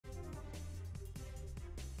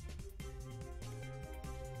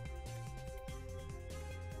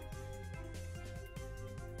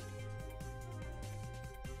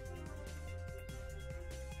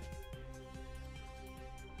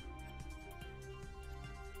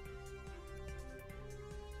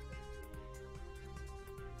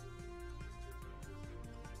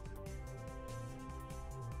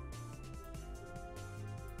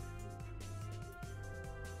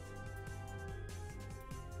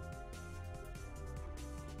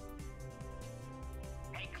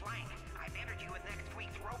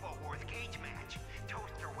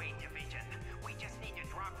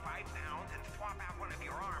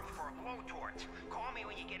reports. Call me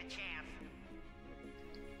when you get a chance.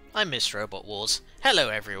 I miss Robot Wars. Hello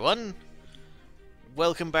everyone!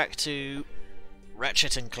 Welcome back to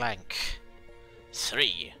Ratchet and Clank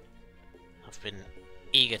 3. I've been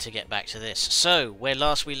eager to get back to this. So, where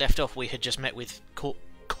last we left off we had just met with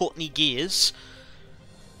Courtney Gears,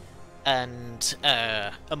 and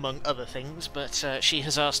among other things, but she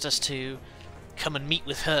has asked us to come and meet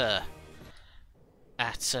with her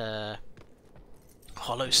at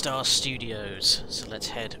Hollow Star Studios. So let's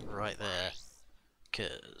head right there,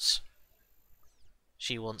 because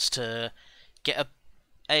she wants to get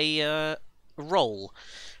a role.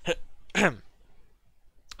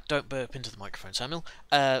 Don't burp into the microphone, Samuel.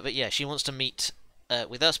 But yeah, she wants to meet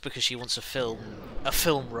with us because she wants a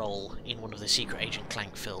film role in one of the Secret Agent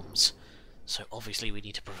Clank films. So obviously we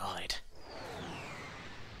need to provide.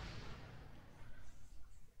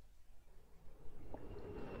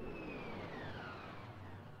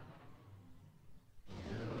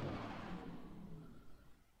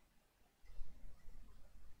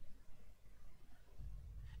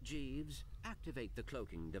 Jeeves, activate the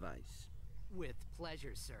cloaking device. With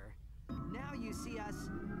pleasure, sir. Now you see us.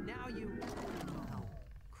 Now you... Oh,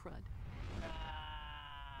 crud.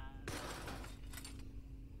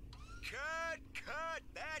 Cut!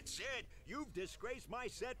 That's it! You've disgraced my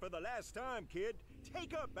set for the last time, kid.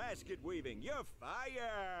 Take up basket weaving. You're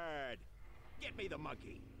fired! Get me the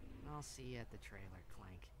monkey. I'll see you at the trailer,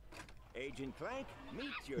 Clank. Agent Clank, meet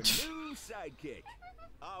your new sidekick.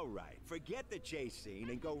 All right, forget the chase scene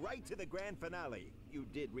and go right to the grand finale. You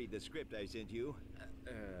did read the script I sent you.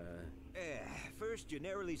 First, you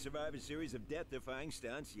narrowly survive a series of death-defying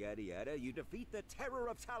stunts, yada yada. You defeat the Terror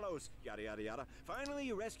of Talos, yada yada yada. Finally,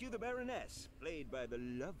 you rescue the Baroness, played by the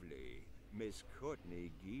lovely Miss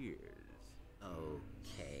Courtney Gears.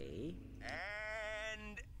 Okay.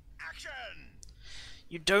 And action!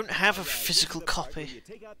 You don't have a Alright, physical this is the part where copy. You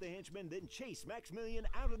take out the henchman, then chase Maximilian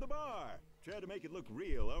out of the bar. Try to make it look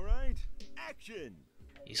real, all right? Action!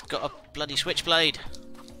 He's got a bloody switchblade.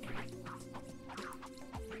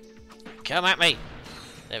 Come at me.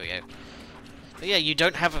 There we go. But yeah, you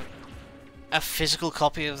don't have a physical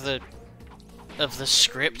copy of the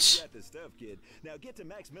script. You got the stuff, kid. Now get to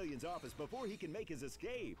Maximilian's office before he can make his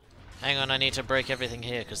escape. Hang on, I need to break everything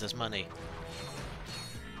here because there's money.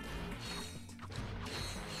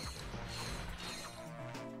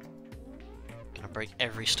 Gonna break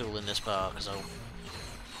every stool in this bar because I'll...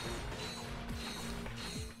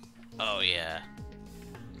 Oh yeah.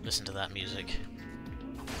 Listen to that music.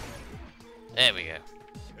 There we go.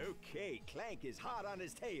 Okay, Clank is hot on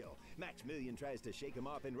his tail. Maximilian tries to shake him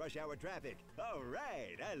off in rush hour traffic. All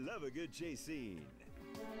right, I love a good chase scene.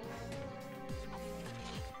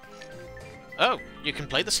 Oh, you can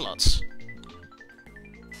play the slots.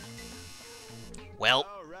 Well,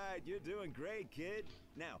 All right, you're doing great, kid.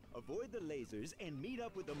 Now, avoid the lasers and meet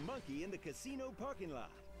up with the monkey in the casino parking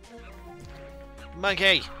lot.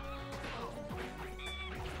 monkey.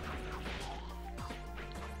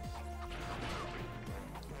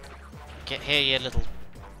 Get here, you little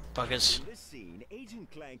buggers. In this scene, Agent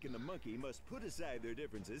Clank and the monkey must put aside their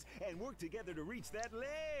differences and work together to reach that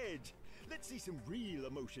ledge. Let's see some real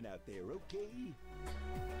emotion out there, okay?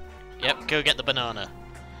 Yep, go get the banana.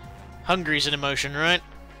 Hungry's an emotion, right?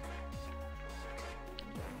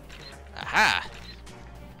 Aha!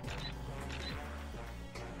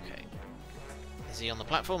 Okay. Is he on the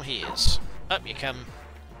platform? He is. Up you come.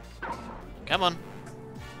 Come on.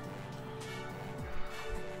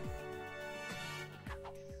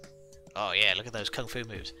 Oh yeah, look at those kung fu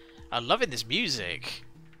moves. I'm loving this music.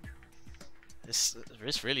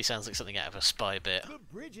 This really sounds like something out of a spy bit. The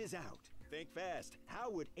bridge is out. Think fast.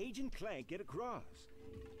 How would Agent Clank get across?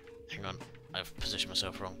 Hang on, I've positioned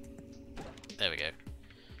myself wrong. There we go.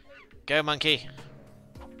 Go, monkey!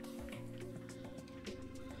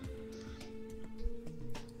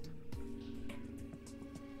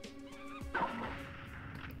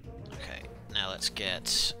 Okay, now let's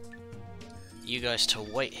get you guys to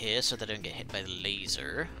wait here so they don't get hit by the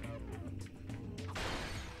laser.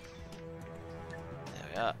 There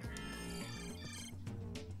we are.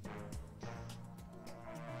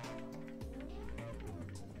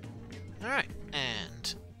 Alright,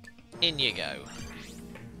 and in you go.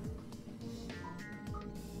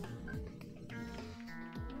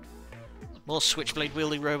 More switchblade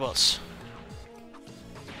wielding robots.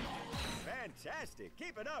 Fantastic.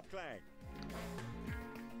 Keep it up, Clank.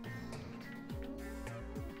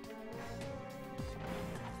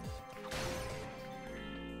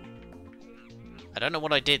 I don't know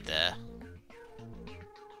what I did there.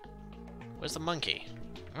 Where's the monkey?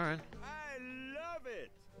 Alright. I love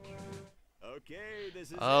it. Okay,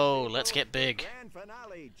 this is Oh, it, let's people. get big. The grand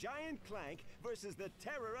finale, Giant Clank versus the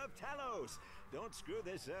Terror of Talos. Don't screw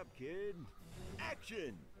this up, kid.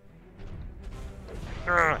 Action!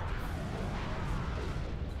 Urgh.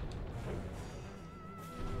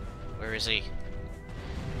 Where is he?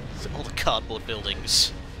 All the cardboard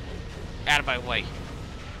buildings. Out of my way.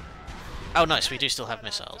 Oh, nice, we do still have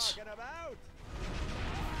missiles. Talking about.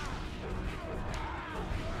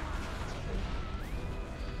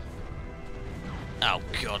 Oh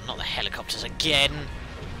god, not the helicopters again!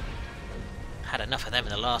 Had enough of them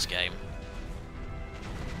in the last game.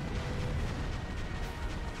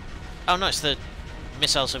 Oh nice, the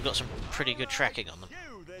missiles have got some pretty good tracking on them.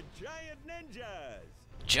 You, the giant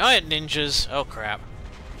ninjas. Giant ninjas! Oh crap.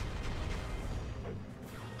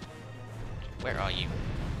 Where are you?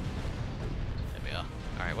 There we are.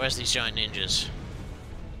 Alright, where's these giant ninjas?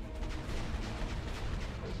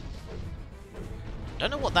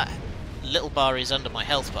 Don't know what that little bar is under my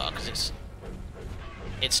health bar, because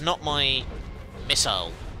it's not my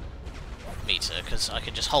missile meter, because I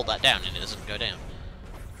can just hold that down and it doesn't go down.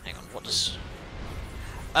 Hang on, what does...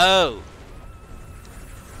 Oh!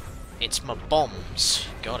 It's my bombs.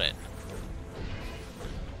 Got it.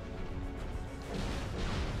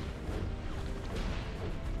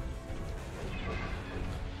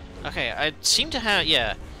 Okay, I seem to have...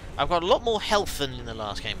 yeah, I've got a lot more health than in the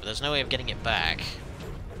last game, but there's no way of getting it back.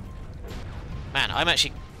 Man, I'm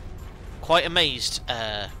actually quite amazed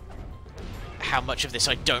how much of this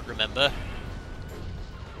I don't remember.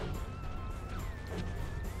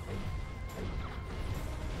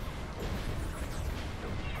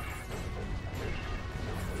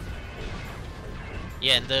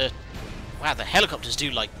 Yeah, and the... wow, the helicopters do,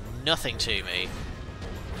 like, nothing to me.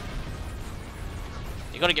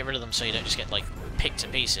 You gotta get rid of them so you don't just get, like, picked to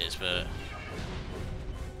pieces, but...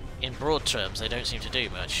 in broad terms, they don't seem to do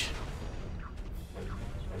much.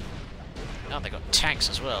 Oh, they got tanks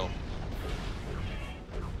as well.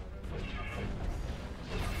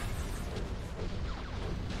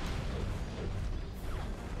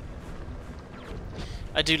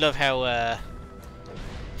 I do love how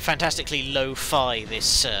fantastically lo-fi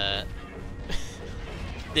this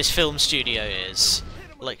this film studio is.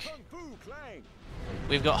 Like,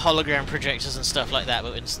 we've got hologram projectors and stuff like that,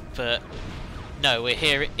 but no, we're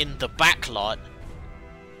here in the back lot,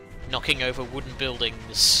 knocking over wooden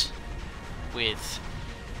buildings with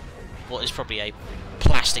what is probably a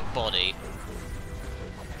plastic body.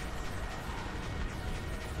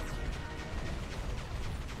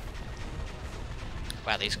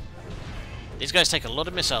 Wow, these guys take a lot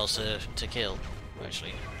of missiles to kill,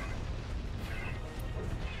 actually.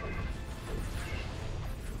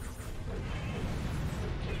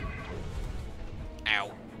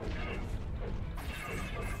 Ow.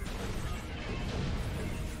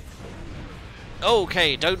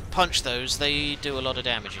 Okay, don't punch those. They do a lot of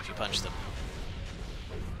damage if you punch them.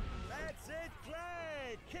 That's it,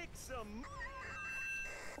 Clank. Kick some.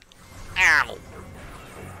 Ow!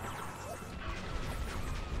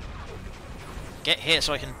 Get here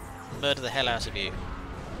so I can murder the hell out of you.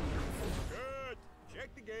 Good. Check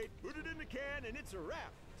the gate, put it in the can, and it's a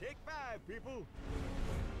wrap. Take 5, people.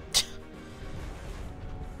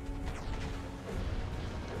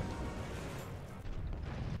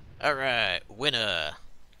 Alright, winner.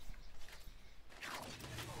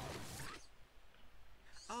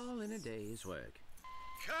 All in a day's work.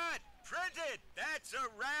 Cut! Print it! That's a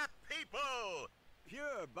wrap, people!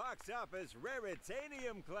 Pure box office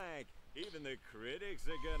raritanium, Clank. Even the critics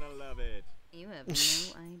are gonna love it. You have no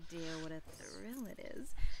idea what a thrill it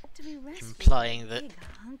is to be rescued Implying by a that- big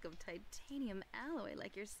hunk of titanium alloy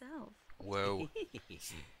like yourself. Whoa.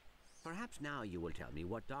 Perhaps now you will tell me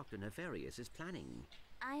what Dr. Nefarious is planning.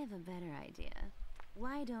 I have a better idea.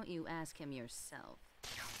 Why don't you ask him yourself?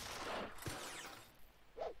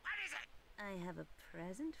 What is it? I have a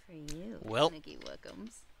present for you, Well. Nicky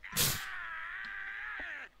Wookums. I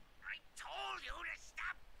told you to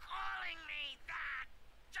stop calling me that!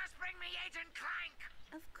 Just bring me Agent Clank!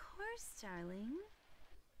 Of course, darling.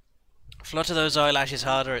 Flutter those eyelashes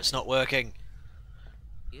harder, it's not working.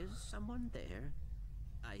 Is someone there?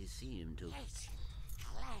 I seem to... Agent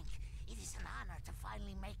Clank, it is an honor to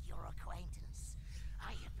finally make your acquaintance.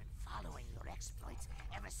 I have been following your exploits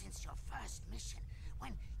ever since your first mission,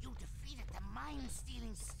 when you defeated the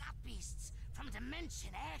mind-stealing snot beasts from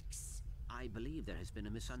Dimension X. I believe there has been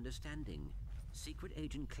a misunderstanding. Secret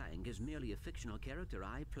Agent Clank is merely a fictional character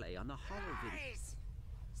I play on the horror video. Lies!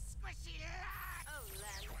 Squishy lies! Oh,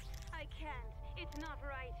 Len, I can't. It's not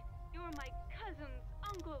right. You're my cousin's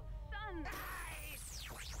uncle's son. Lies!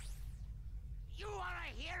 You are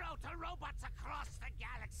a hero to robots across the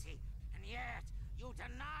galaxy, and yet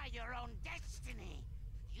defy your own destiny.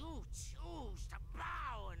 You choose to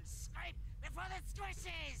bow and scrape before the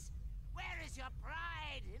squishes. Where is your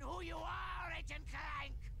pride in who you are, Agent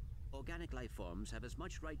Clank? Organic life forms have as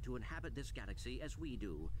much right to inhabit this galaxy as we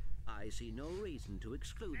do. I see no reason to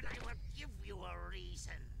exclude Then them. I will give you a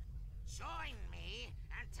reason. Join me,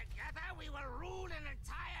 and together we will rule an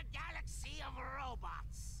entire galaxy of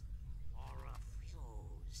robots. Or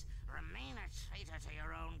refuse, remain a traitor to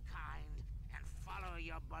your own kind, and follow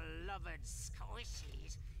your beloved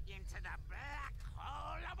squishies into the black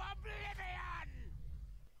hole of oblivion!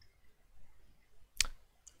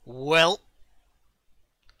 Well.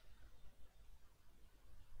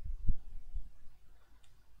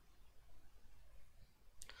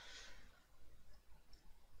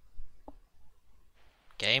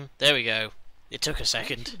 Game. There we go. It took a He should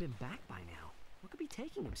second. have been back by now. What could be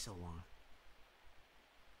taking him so long?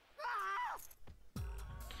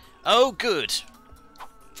 Oh, good.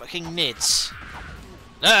 Fucking nids.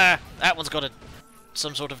 Ah, that one's got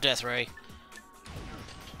some sort of death ray.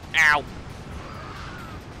 Ow.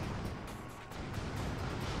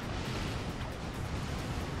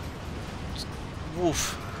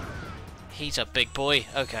 Woof. He's a big boy.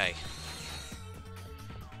 Okay.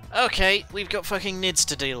 Okay, we've got fucking nids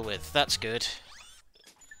to deal with. That's good.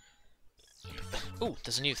 Ooh,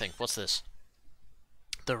 there's a new thing. What's this?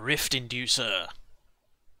 The Rift Inducer.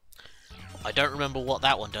 I don't remember what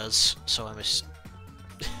that one does, so I'm just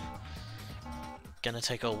gonna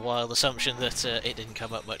take a wild assumption that it didn't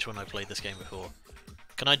come up much when I played this game before.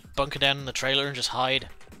 Can I bunker down in the trailer and just hide?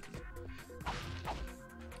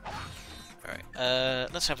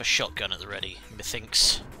 Alright, let's have a shotgun at the ready,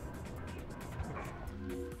 methinks.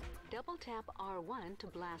 Double tap R1 to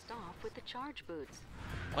blast off with the charge boots.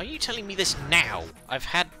 Why are you telling me this now? I've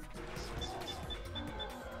had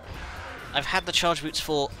the charge boots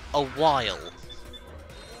for a while.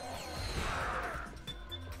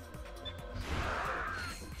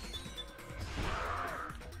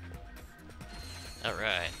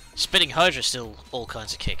 Alright. Spitting Hydra's still all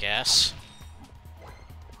kinds of kick-ass.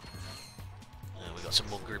 We got some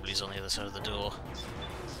more Gribblies on the other side of the door.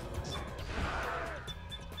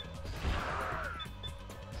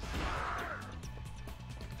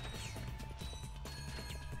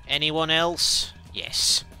 Anyone else?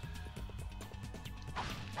 Yes.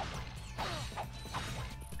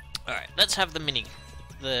 Alright, let's have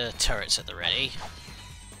the turrets at the ready.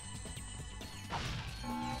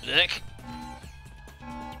 Look!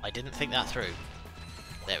 I didn't think that through.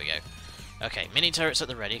 There we go. Okay, mini turrets at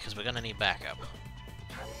the ready, because we're going to need backup.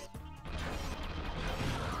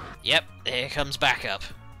 Yep, here comes backup.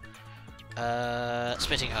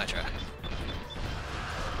 Spitting Hydra.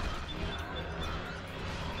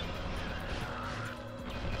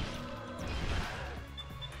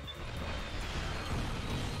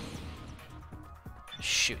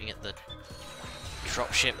 Shooting at the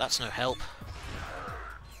dropship, that's no help.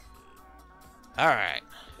 Alright.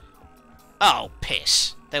 Oh,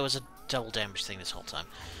 piss. There was a double damage thing this whole time.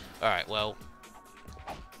 Alright, well,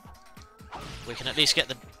 we can at least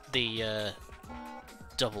get the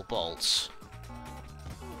double bolts.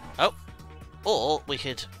 Oh! Or we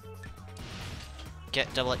could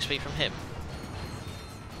get double XP from him.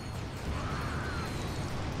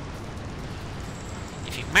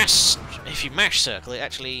 If you mash circle, it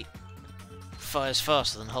actually fires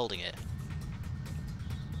faster than holding it.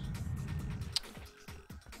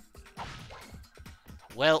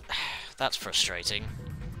 Well, that's frustrating.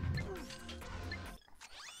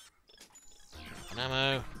 On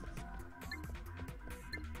ammo.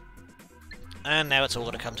 And now it's all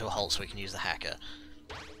got to come to a halt so we can use the hacker.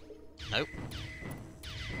 Nope.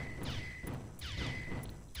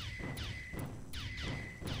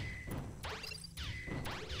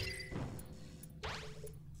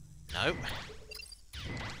 Nope.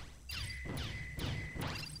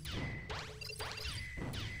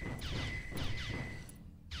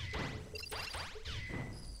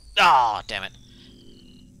 Ah, damn it.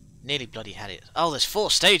 Nearly bloody had it. Oh, there's 4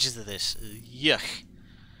 stages of this. Yuck.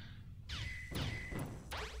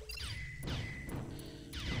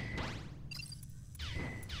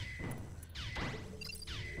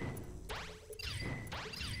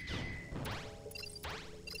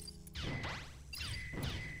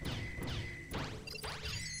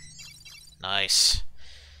 Nice.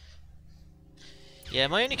 Yeah,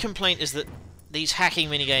 my only complaint is that these hacking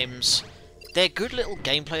minigames, they're good little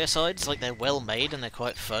gameplay asides, like they're well made and they're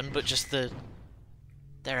quite fun, but just they're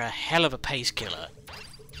a hell of a pace killer.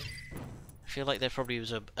 I feel like there probably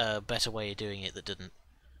was a better way of doing it that didn't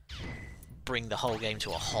bring the whole game to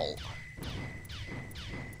a halt.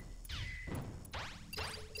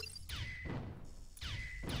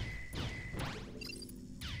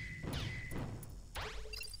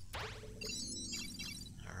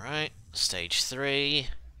 stage 3.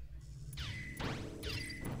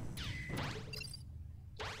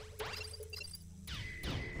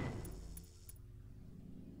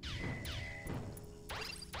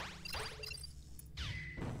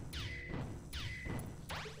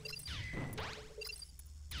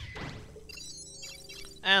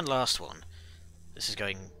 And last one. This is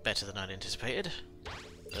going better than I'd anticipated.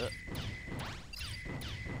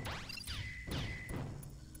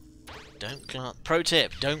 Don't glance. Pro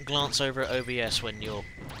tip: don't glance over at OBS when you're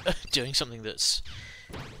doing something that's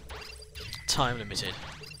time limited.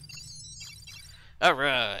 All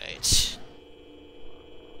right,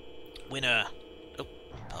 winner. Oh,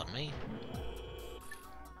 pardon me.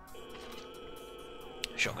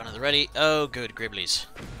 Shotgun at the ready. Oh, good, Gribblies.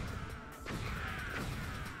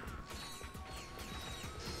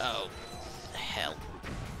 Oh, hell.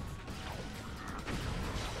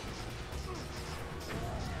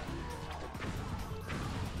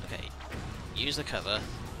 Okay, use the cover.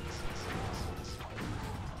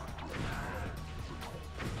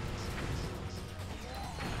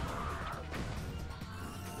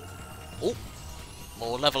 Oh,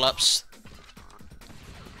 more level ups.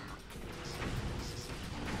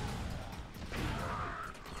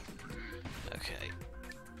 Okay,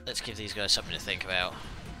 let's give these guys something to think about.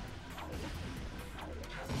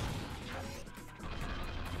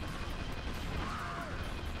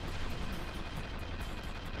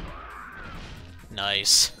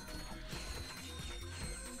 Nice.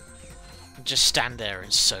 Just stand there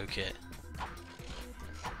and soak it.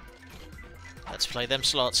 Let's play them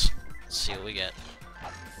slots. Let's see what we get.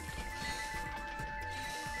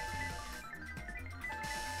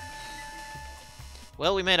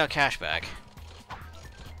 Well, we made our cash back.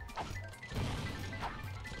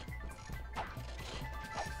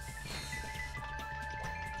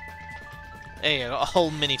 Hey, I got a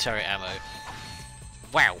whole mini turret ammo.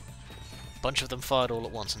 Wow. Bunch of them fired all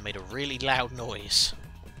at once and made a really loud noise.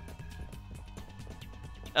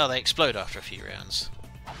 Oh, they explode after a few rounds.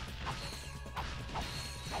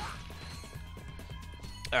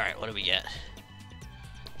 Alright, what do we get?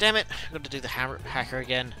 Damn it, I've got to do the hacker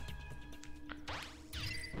again.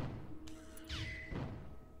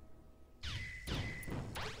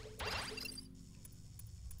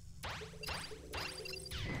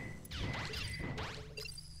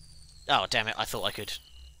 Oh, damn it, I thought I could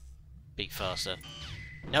beat faster.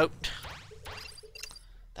 Nope.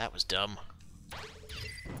 That was dumb.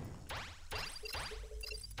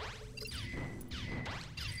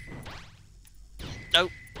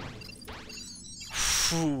 Nope.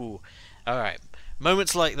 Phew. Alright.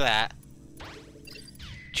 Moments like that,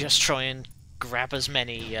 just try and grab as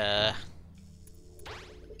many as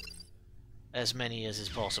is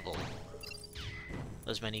possible.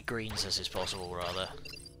 As many greens as is possible, rather.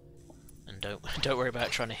 And don't worry about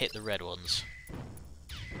trying to hit the red ones.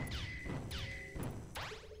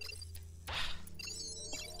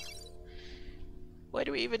 Why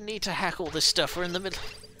do we even need to hack all this stuff? We're in the middle.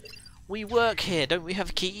 We work here, don't we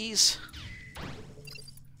have keys?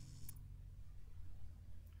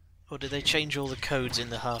 Or did they change all the codes in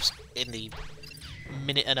the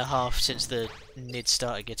minute and a half since the NID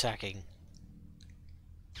started attacking?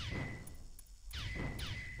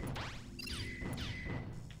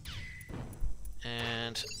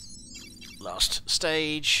 And last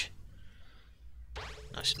stage.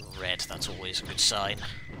 Nice and red, that's always a good sign.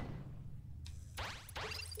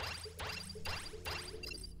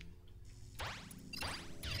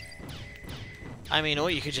 I mean, or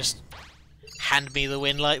you could just hand me the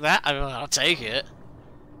win like that. I mean, I'll take it.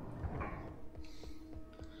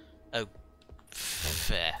 Oh,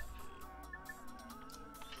 fair.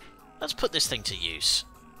 Let's put this thing to use.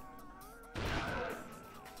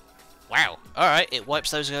 Wow. Alright, it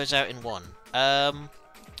wipes those guys out in one.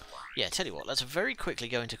 Yeah, tell you what, let's very quickly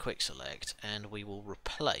go into Quick Select, and we will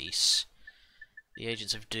replace the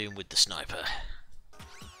Agents of Doom with the Sniper.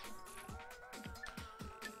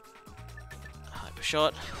 Hyper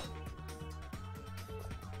Shot.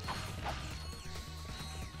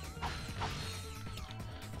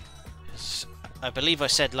 I believe I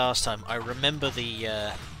said last time, I remember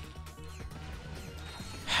the,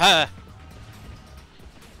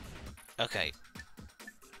 Okay.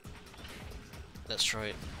 Let's try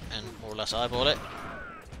it and more or less eyeball it.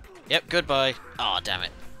 Yep, goodbye. Ah, oh, damn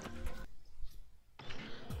it.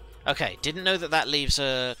 Okay, didn't know that leaves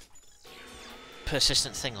a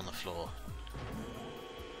persistent thing on the floor.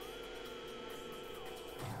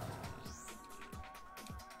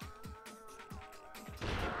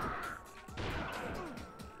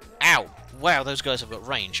 Ow! Wow, those guys have got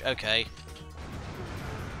range. Okay.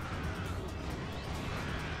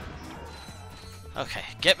 Okay,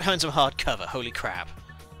 get behind some hard cover, holy crap.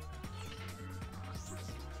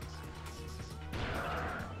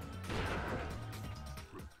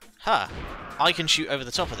 Huh, I can shoot over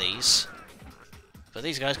the top of these, but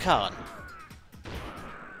these guys can't.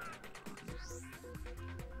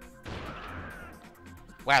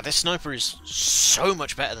 Wow, this sniper is so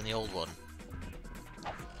much better than the old one.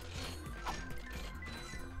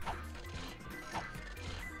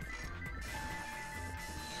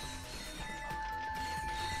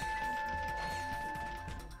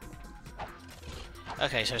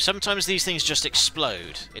 Okay, so sometimes these things just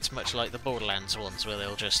explode. It's much like the Borderlands ones, where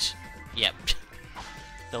they'll just... Yep.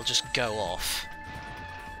 They'll just go off.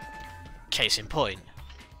 Case in point.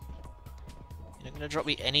 You're not going to drop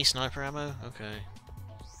me any sniper ammo? Okay.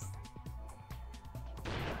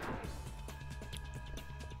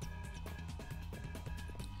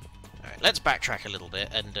 Alright, let's backtrack a little bit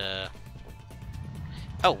and...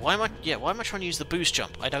 Oh, why am I trying to use the boost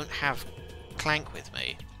jump? I don't have Clank with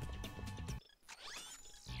me.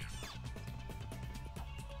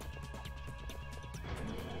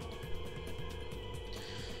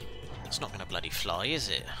 It's not going to bloody fly, is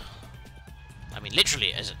it? I mean, literally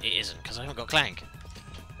it isn't, because I haven't got Clank.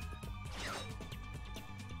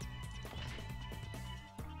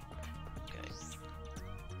 Okay.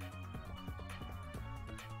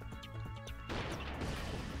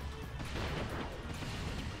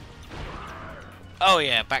 Oh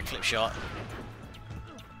yeah, backflip shot.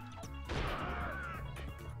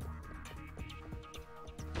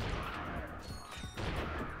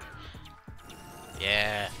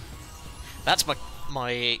 Yeah. That's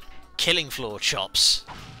my killing floor chops.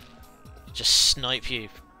 Just snipe you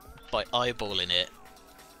by eyeballing it.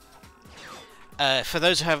 For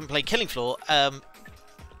those who haven't played Killing Floor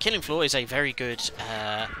is a very good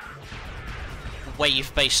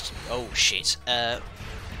wave-based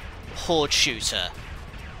horde shooter.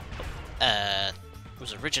 It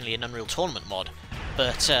was originally an Unreal Tournament mod,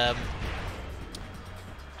 but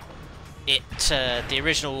the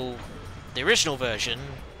original version.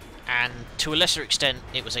 And to a lesser extent,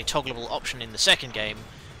 it was a toggleable option in the second game,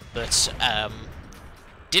 but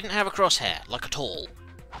didn't have a crosshair, like at all.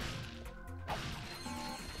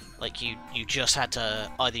 Like you just had to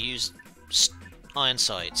either use iron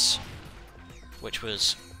sights, which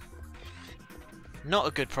was not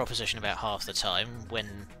a good proposition about half the time when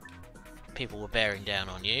people were bearing down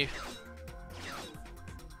on you.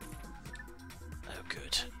 Oh,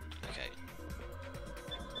 good.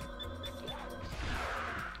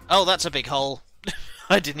 Oh, that's a big hole.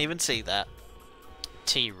 I didn't even see that.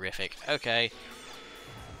 Terrific. Okay.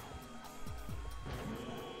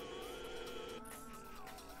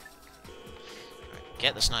 Right,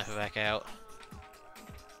 get the sniper back out.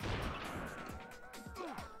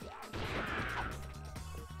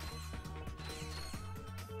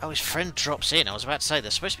 Oh, his friend drops in. I was about to say,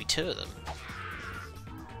 there's supposed to be two of them.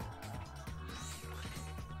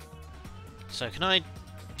 So, can I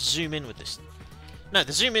zoom in with this? No,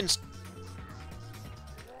 the zoom in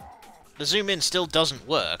still doesn't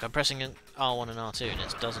work. I'm pressing R1 and R2 and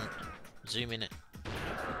it doesn't zoom in it.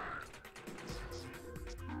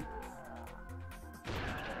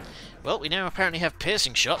 Well, we now apparently have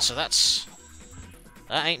piercing shots, so that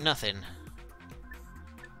ain't nothing.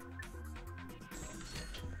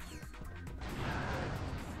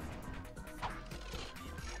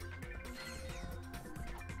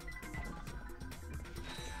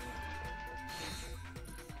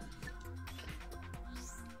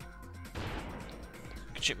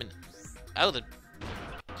 Shoot him in... Oh,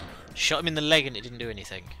 shot him in the leg and it didn't do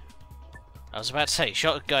anything. I was about to say,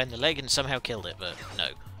 shot a guy in the leg and somehow killed it, but no.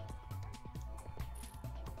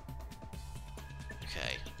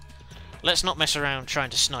 Okay. Let's not mess around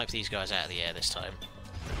trying to snipe these guys out of the air this time.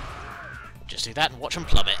 Just do that and watch them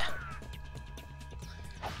plummet.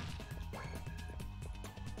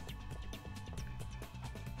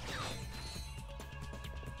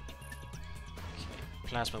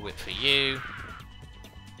 Plasma whip for you.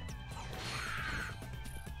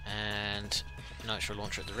 And nitro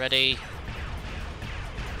launcher at the ready.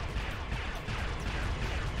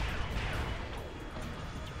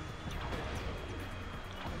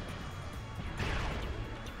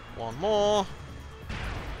 One more.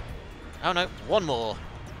 Oh no, one more.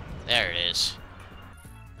 There it is.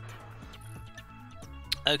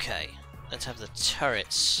 Okay, let's have the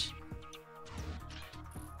turrets.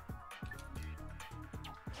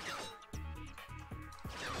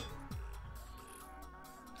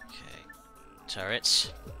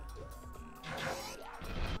 Turrets.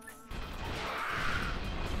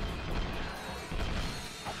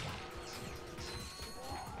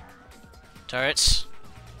 Turrets.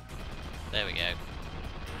 There we go.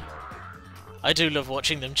 I do love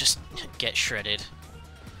watching them just get shredded.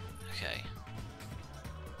 Okay.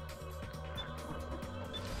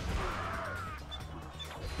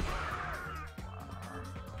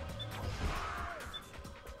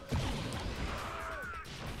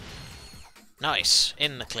 Nice,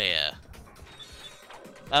 in the clear.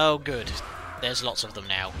 Oh, good. There's lots of them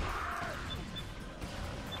now.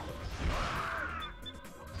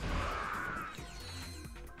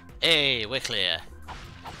 Hey, we're clear.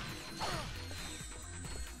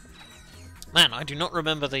 Man, I do not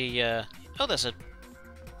remember the, oh, there's a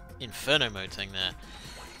Inferno mode thing there.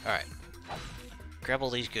 Alright. Grab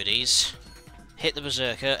all these goodies, hit the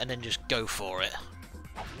Berserker, and then just go for it.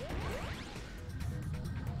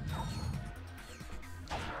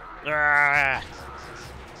 Ah!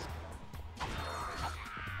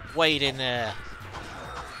 Wade in there.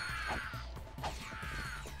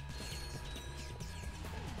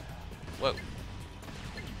 Whoa.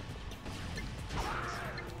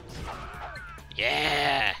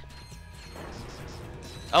 Yeah!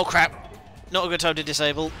 Oh crap! Not a good time to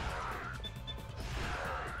disable.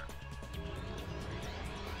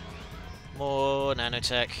 More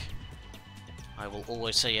nanotech. I will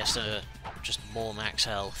always say yes to just more max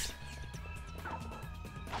health.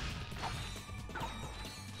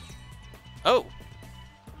 Oh!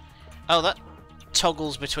 Oh, that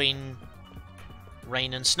toggles between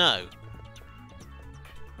rain and snow.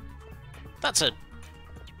 That's a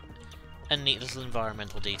neat little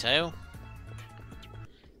environmental detail.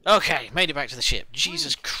 Okay, made it back to the ship.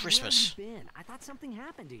 Jesus Christmas. Where have you been? I thought something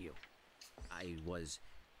happened to you. I was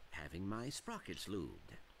having my sprockets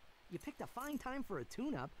lubed. You picked a fine time for a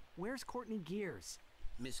tune-up. Where's Courtney Gears?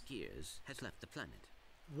 Miss Gears has left the planet.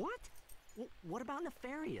 What? What about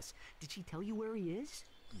Nefarious? Did she tell you where he is?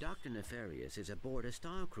 Dr. Nefarious is aboard a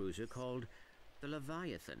star cruiser called the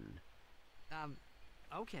Leviathan.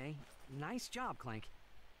 Okay. Nice job, Clank.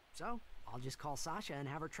 So, I'll just call Sasha and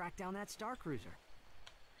have her track down that star cruiser.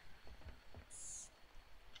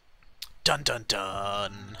 Dun dun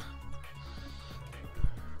dun.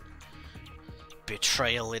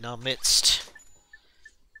 Betrayal in our midst.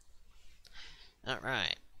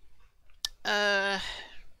 Alright.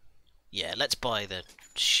 Yeah, let's buy the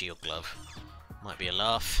shield glove. Might be a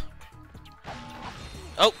laugh.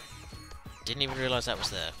 Oh! Didn't even realise that was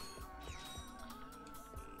there.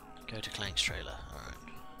 Go to Clank's trailer. Alright.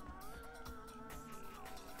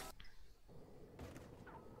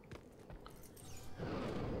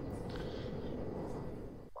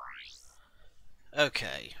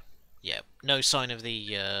 Okay. Yeah, no sign of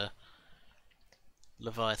the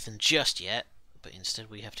Leviathan just yet, but instead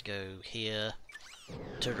we have to go here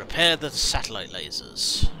to repair the satellite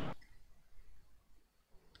lasers.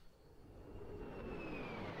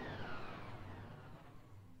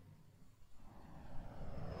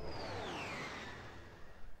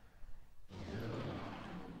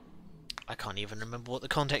 I can't even remember what the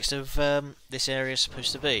context of this area is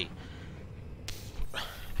supposed to be.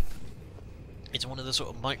 It's one of the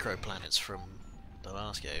sort of microplanets from the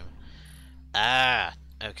last game. Ah,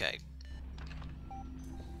 okay.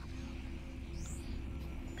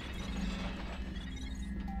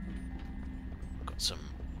 Got some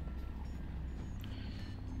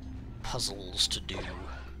puzzles to do.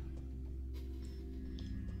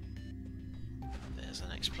 There's the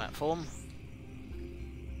next platform.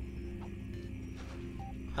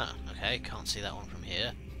 Huh, okay, can't see that one from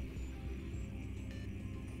here.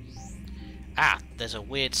 Ah, there's a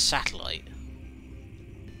weird satellite.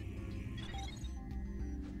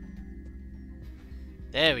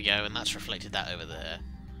 There we go, and that's reflected that over there.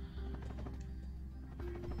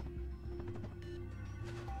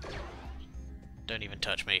 Don't even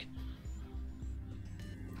touch me.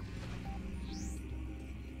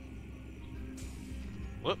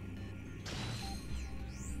 Whoop.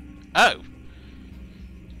 Oh!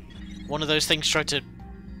 One of those things tried to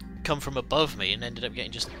come from above me and ended up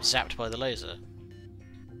getting just zapped by the laser.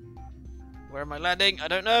 Where am I landing? I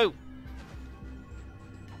don't know!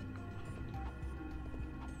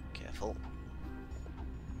 Careful.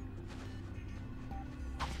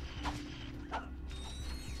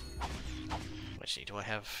 Actually, do I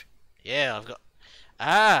have... Yeah, I've got...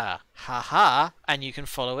 Ah! Haha! And you can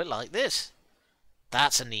follow it like this.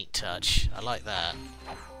 That's a neat touch. I like that.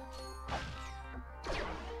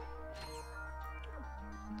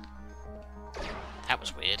 That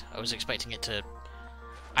was weird. I was expecting it to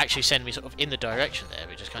actually send me sort of in the direction there,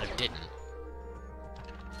 but it just kind of didn't.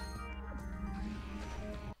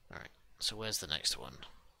 Alright, so where's the next one?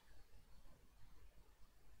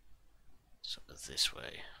 Sort of this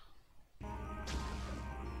way.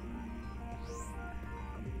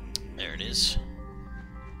 There it it is.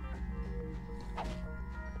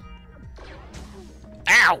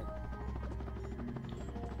 Ow!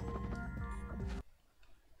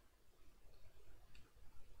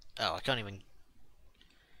 Oh, I can't even...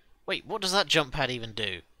 Wait, what does that jump pad even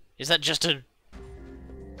do? Is that just to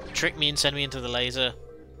trick me and send me into the laser?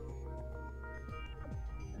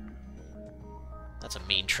 That's a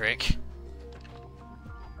mean trick.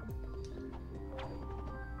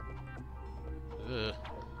 Ugh.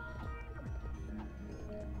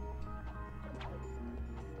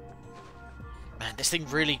 Man, this thing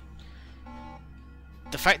really...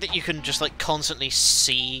 The fact that you can just, like, constantly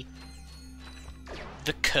see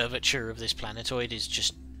the curvature of this planetoid is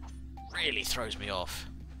just... really throws me off.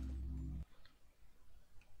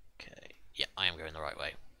 Okay. Yeah, I am going the right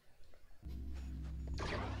way.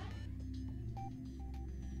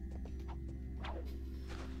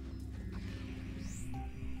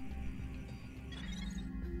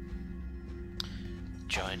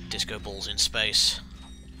 Giant disco balls in space.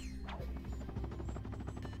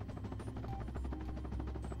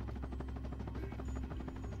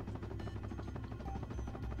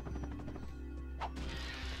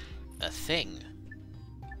 A thing?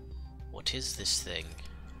 What is this thing?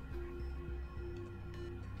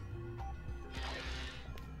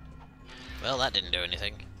 Well, that didn't do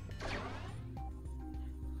anything.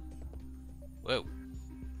 Whoa.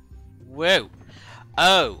 Whoa!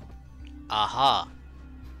 Oh! Aha!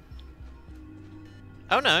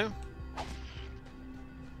 Oh no!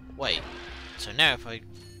 Wait, so now if I...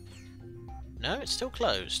 No, it's still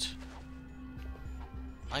closed.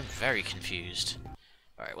 I'm very confused.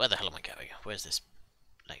 Alright, where the hell am I going? Where's this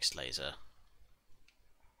next laser?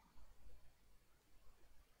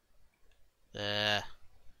 There.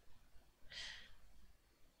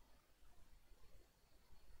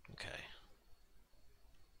 Okay.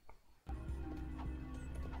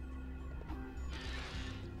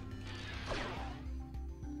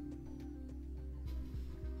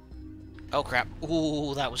 Oh crap.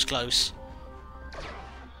 Ooh, that was close.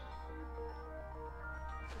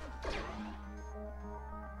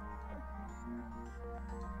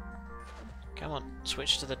 Come on,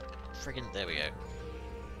 switch to the friggin'... There we go.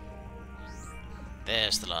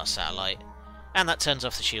 There's the last satellite. And that turns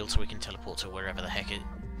off the shield so we can teleport to wherever the heck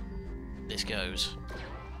this goes.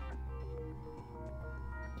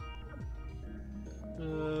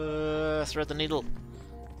 Thread the needle.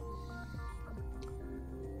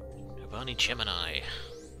 Nobani Gemini.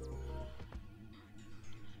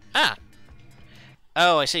 Ah!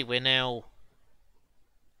 Oh, I see. We're now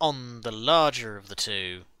on the larger of the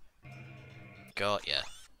two. Got ya.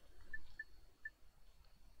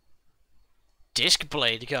 Disc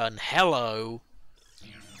blade gun, hello!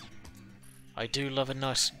 I do love a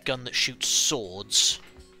nice gun that shoots swords.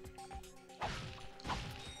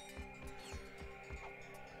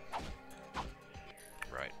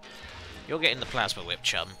 Right. You're getting the plasma whip,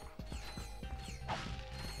 chum.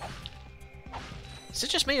 Is it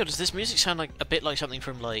just me, or does this music sound like a bit like something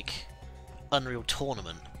from, like, Unreal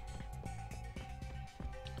Tournament?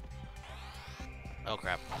 Oh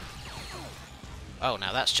crap. Oh,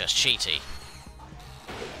 now that's just cheaty.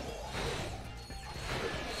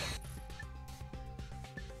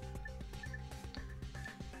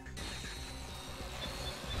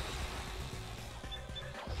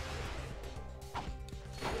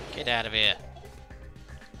 Get out of here.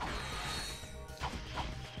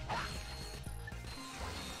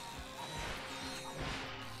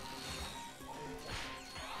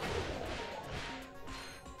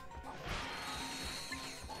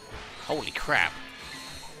 Holy crap.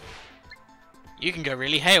 You can go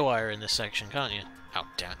really haywire in this section, can't you? Oh,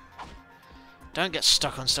 damn it. Don't get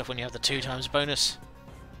stuck on stuff when you have the 2x bonus.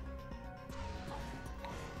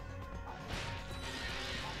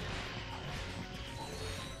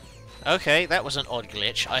 Okay, that was an odd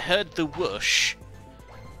glitch. I heard the whoosh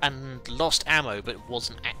and lost ammo, but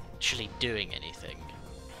wasn't actually doing anything.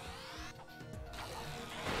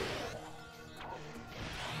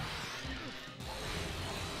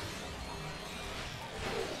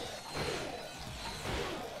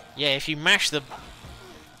 Yeah, if you mash the...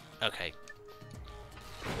 Okay.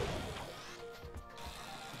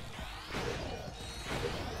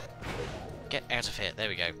 Get out of here. There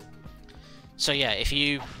we go. So yeah, if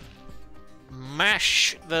you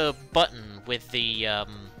mash the button with the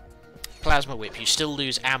plasma whip, you still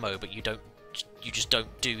lose ammo, but you just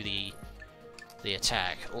don't do the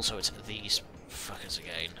attack. Also, it's these fuckers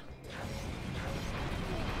again.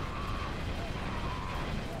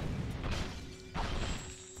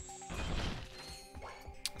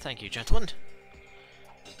 Thank you, gentlemen.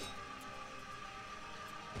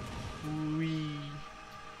 Whee.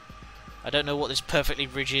 I don't know what this perfectly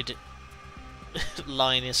rigid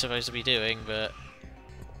line is supposed to be doing, but...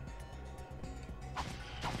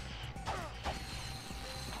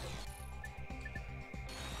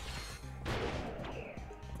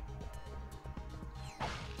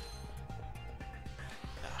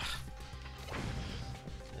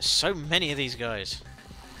 There's so many of these guys.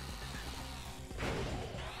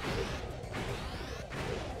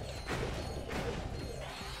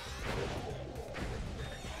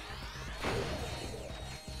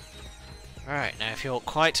 Alright, now if you're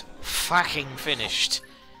quite fucking finished.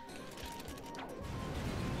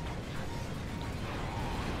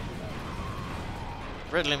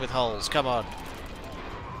 Riddling with holes, come on.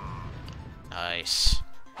 Nice.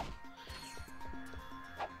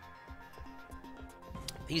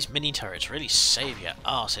 These mini turrets really save your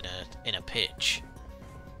ass in a pitch.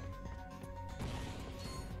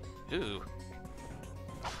 Ooh.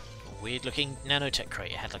 A weird looking nanotech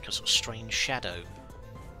crate. It had like a sort of strange shadow.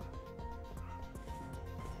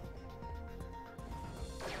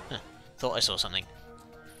 Huh. Thought I saw something.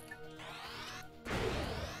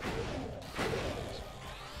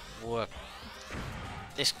 Whoa.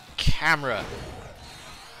 This camera.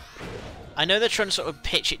 I know they're trying to sort of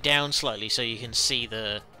pitch it down slightly so you can see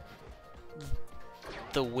the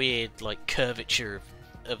weird like curvature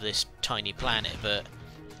of this tiny planet, but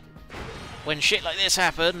when shit like this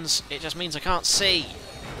happens, it just means I can't see.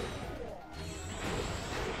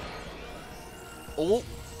 Oh,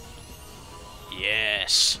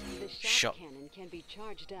 yes. The Shot. cannon can be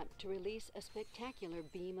charged up to release a spectacular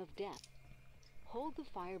beam of death. Hold the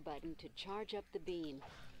fire button to charge up the beam.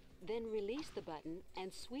 Then release the button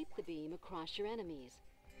and sweep the beam across your enemies.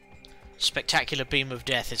 Spectacular Beam of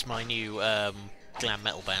Death is my new glam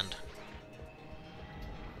metal band.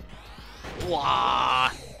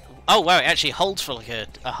 Wah! Oh wow, it actually holds for like a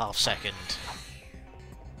half second.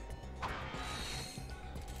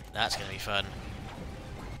 That's gonna be fun.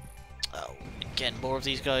 Oh, again, more of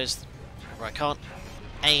these guys where I can't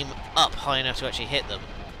aim up high enough to actually hit them.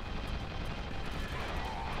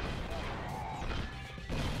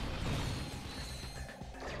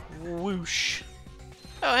 Whoosh.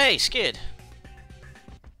 Oh hey, Skid.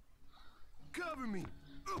 Cover me.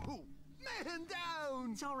 Oh, man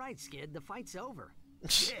down. It's alright, Skid. The fight's over.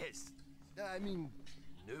 Yes. I mean,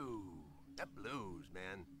 no. That blows,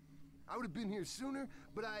 man. I would have been here sooner,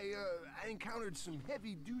 but I encountered some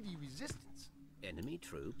heavy-duty resistance. Enemy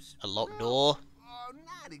troops? A locked door.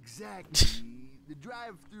 Not exactly. The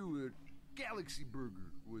drive through a Galaxy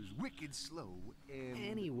Burger was wicked slow, and...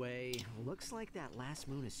 Anyway, looks like that last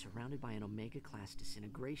moon is surrounded by an Omega-class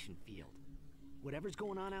disintegration field. Whatever's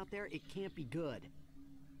going on out there, it can't be good.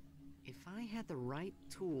 If I had the right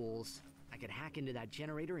tools, I could hack into that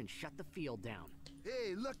generator and shut the field down.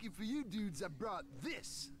 Hey, lucky for you dudes, I brought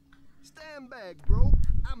this. Stand back, bro.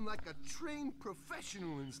 I'm like a trained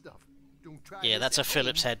professional and stuff. Don't try. Yeah, that's a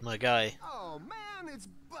Phillips head, my guy. Oh man, it's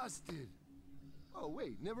busted. Oh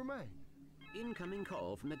wait, never mind. Incoming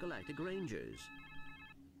call from the Galactic Rangers.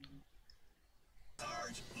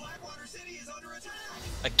 Sarge, Blackwater City is under attack.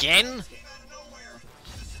 Again? Came out of nowhere.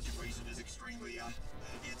 The situation is extremely,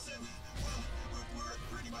 it's, well, we're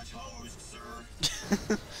pretty much hosed, sir.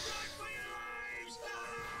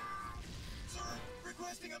 Sir,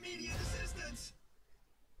 requesting immediate assistance.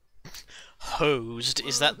 Hosed?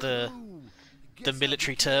 Is that the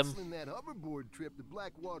military term? That hoverboard trip to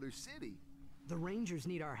Blackwater City. The Rangers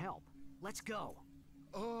need our help. Let's go.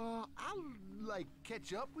 I'll, like,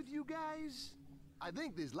 catch up with you guys. I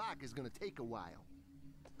think this lock is gonna take a while.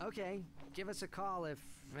 Okay, give us a call if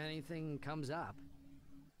anything comes up.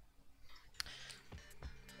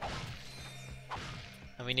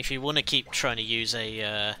 I mean, if you want to keep trying to use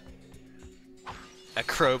a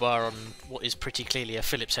crowbar on what is pretty clearly a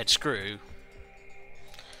Phillips head screw,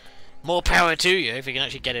 more power to you if you can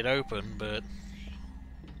actually get it open, but...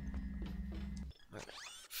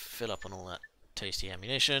 Fill up on all that tasty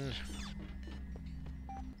ammunition.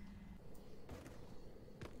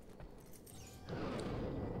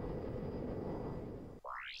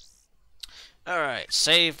 Alright,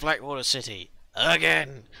 save Blackwater City.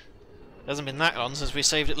 Again! Hasn't been that long since we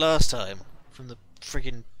saved it last time. From the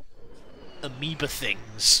friggin' amoeba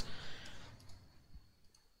things.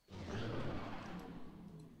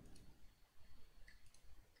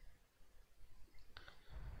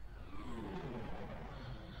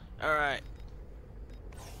 Alright.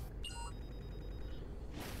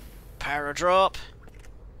 Paradrop.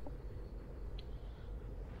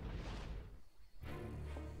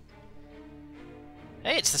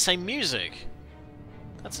 Hey, it's the same music.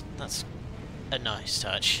 That's a nice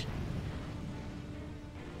touch.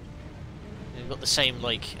 got the same,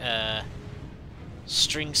 like,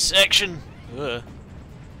 string section. Ugh.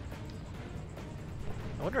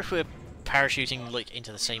 I wonder if we're parachuting, like,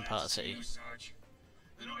 into the same part of the city.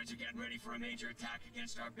 The Noids are getting ready for a major attack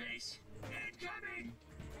against our base. Incoming!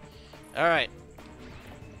 Alright.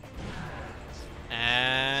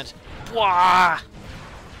 And... Wah!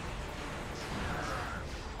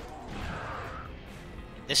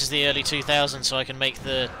 This is the early 2000s, so I can make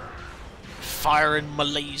the firing my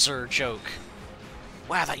laser joke.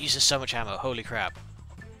 Wow, that uses so much ammo. Holy crap.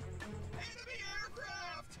 Enemy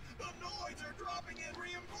aircraft! The Noids are dropping in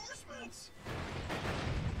reinforcements!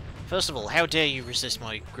 First of all, how dare you resist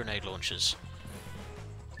my grenade launchers?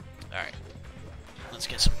 Alright. Let's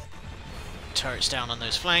get some turrets down on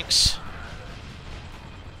those flanks.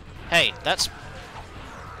 Hey, that's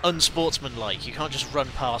unsportsmanlike. You can't just run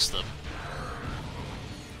past them.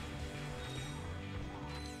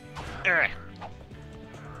 Urgh.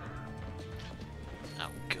 Oh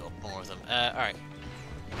god, more of them. Alright.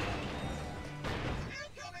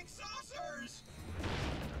 Incoming saucers!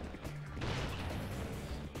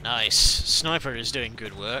 Nice. Sniper is doing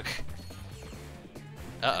good work.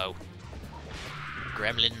 Uh-oh.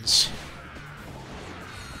 Gremlins.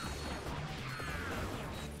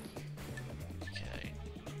 Okay.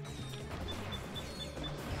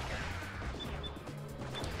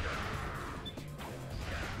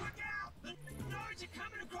 Look out! The Noids are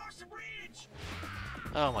coming across the bridge!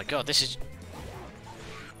 Oh my god, this is...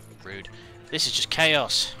 rude. This is just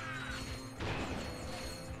chaos.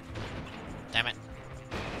 Damn it.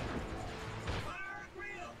 Fire at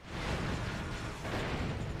will!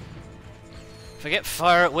 Forget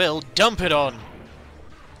fire at will, dump it on!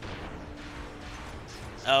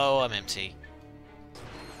 Oh, I'm empty.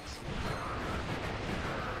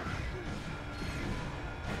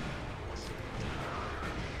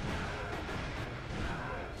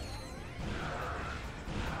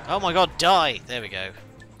 Oh my god, die! There we go.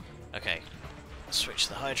 Okay. Switch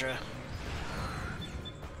the Hydra.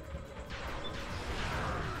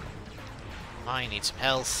 I need some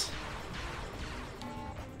health.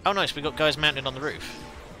 Oh nice, we got guys mounted on the roof.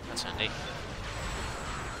 That's handy.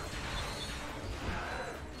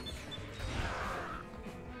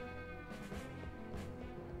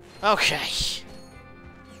 Okay.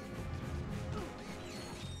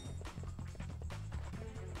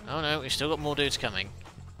 Oh no, we've still got more dudes coming.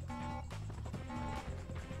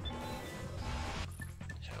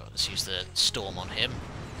 So let's use the storm on him.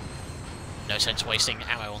 No sense wasting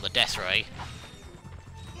ammo on the death ray.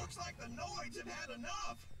 Looks like the Noids have had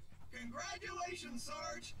enough! Congratulations,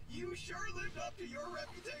 Sarge! You sure lived up to your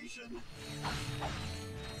reputation!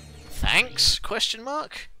 Thanks? Question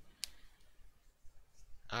mark?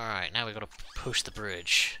 Alright, now we've got to push the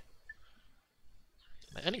bridge.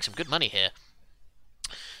 We're earning some good money here.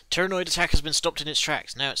 Tyrannoid attack has been stopped in its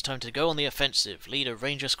tracks. Now it's time to go on the offensive. Lead a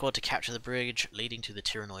ranger squad to capture the bridge, leading to the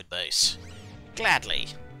Tyrannoid base. Gladly.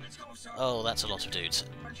 Let's go, Sarge! Oh, that's a lot of dudes.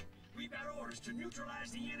 We've had orders to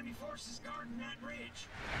neutralize the enemy forces guarding that bridge.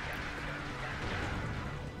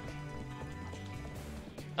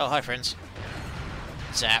 Oh, hi friends.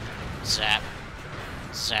 Zap, zap,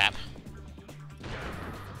 zap.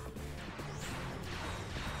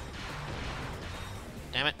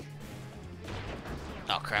 Damn it.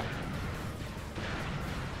 Oh crap.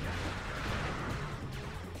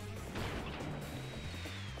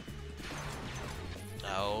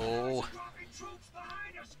 No. Dropping troops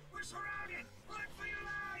behind us! We're surrounded! Run for your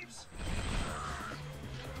lives!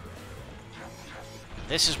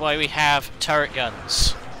 This is why we have turret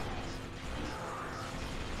guns.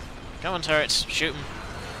 Come on turrets, shoot them.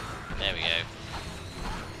 There we go.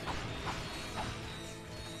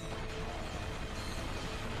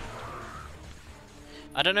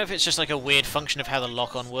 I don't know if it's just like a weird function of how the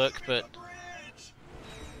lock-on work, but...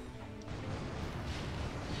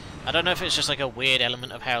 I don't know if it's just like a weird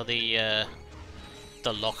element of how the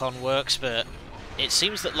lock-on works, but it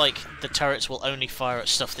seems that like the turrets will only fire at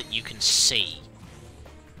stuff that you can see,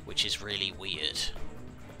 which is really weird.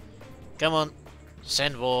 Come on,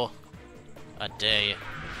 send more. I dare you.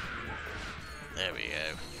 There we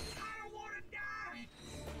go.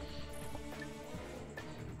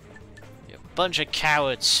 You bunch of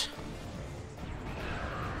cowards.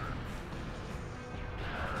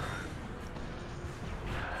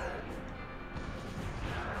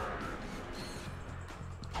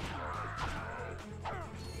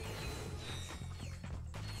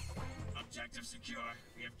 Objective secure.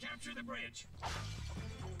 We have captured the bridge.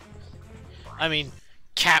 I mean,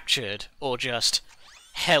 captured, or just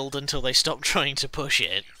held until they stop trying to push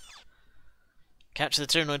it. Capture the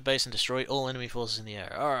Tyrannoid base and destroy all enemy forces in the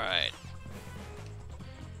air. Alright.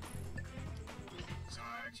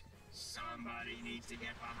 Somebody needs to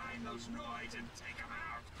get behind those droids and take them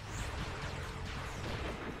out.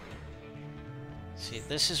 See,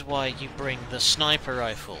 this is why you bring the sniper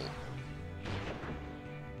rifle.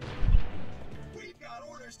 We've got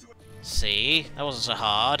orders to See? That wasn't so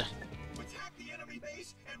hard. attack the enemy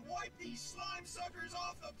base and wipe these slime suckers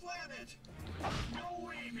off the planet. No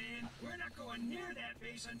way, man. We're not going near that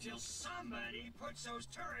base until somebody puts those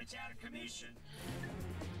turrets out of commission.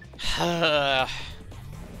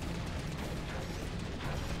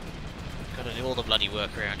 Gotta do all the bloody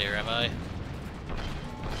work around here, have I?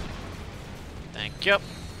 Thank you.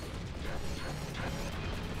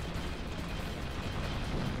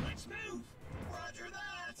 Let's move. Roger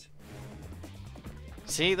that.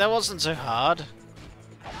 See, that wasn't so hard.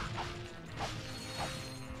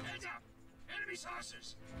 Heads up. Enemy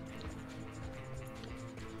saucers.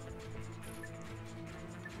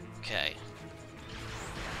 Okay.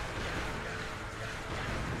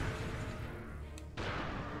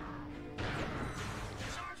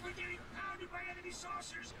 Sarge, we're getting pounded by enemy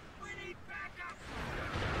saucers. We need backup.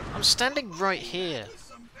 I'm standing right here.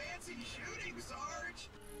 Some fancy shooting, Sarge.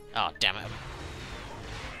 Oh, damn it.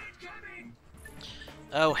 Incoming.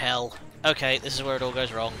 Oh, hell. Okay, this is where it all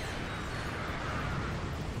goes wrong.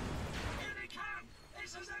 Here they come.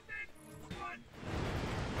 This is a big one.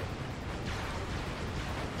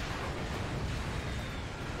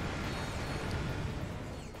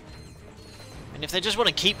 And if they just want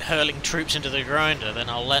to keep hurling troops into the grinder, then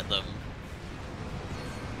I'll let them.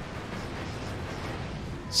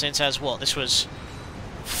 Since as what? This was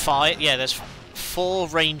 5... Yeah, there's 4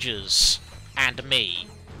 rangers and me.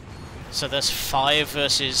 So there's 5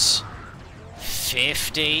 versus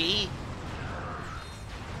 50?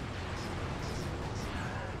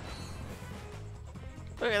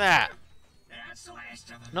 Look at that. That's the last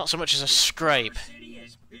of them. Not so much as a scrape. City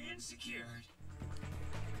has been secured.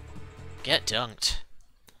 Get dunked.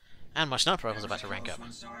 And my sniper rifle's about to rank Close up.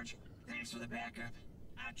 one, Sarge. Thanks for the backup.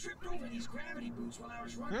 I tripped over these gravity boots while I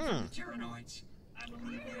was running from the Tyrannoids. I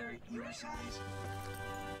believe they're your size.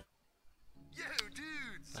 Yo,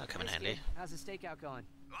 dudes! That'll come in handy. How's the stakeout going?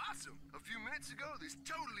 Awesome! A few minutes ago, this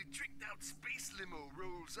totally tricked out space limo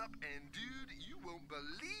rolls up, and dude, you won't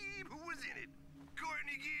believe who was in it.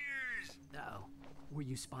 Courtney Gears! Uh-oh. Were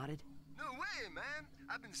you spotted? No way, man!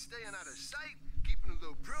 I've been staying out of sight, keeping a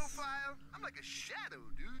low profile. I'm like a shadow,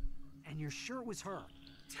 dude. And your shirt was her.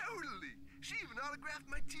 Totally! She even autographed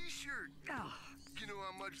my t-shirt. Ah, You know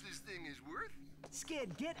how much this thing is worth?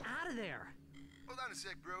 Skid, get out of there! Hold on a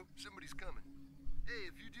sec, bro. Somebody's coming. Hey,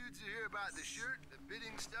 if you dudes are here about the shirt, the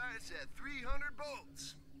bidding starts at 300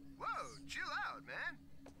 bolts. Whoa, chill out, man.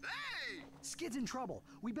 Hey! Skid's in trouble.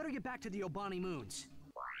 We better get back to the Obani Moons.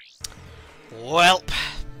 Welp.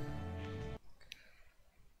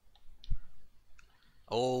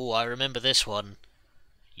 Oh, I remember this one.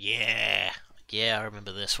 Yeah. Yeah, I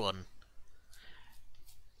remember this one.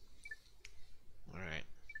 Alright.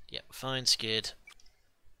 Yep, fine, Skid.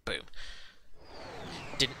 Boom.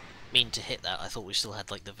 Didn't mean to hit that. I thought we still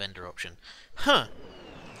had, like, the vendor option. Huh.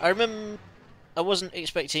 I remember... I wasn't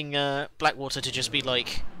expecting Blackwater to just be,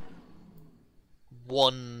 like,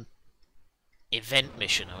 one event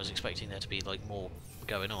mission. I was expecting there to be, like, more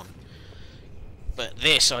going on. But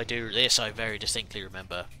this I very distinctly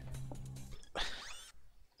remember.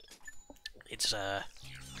 It's, the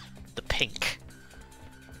pink.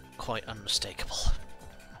 Quite unmistakable.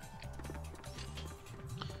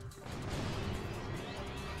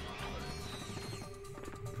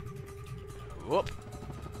 Whoop.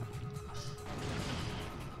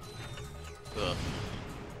 Ugh.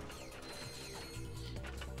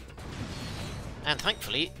 And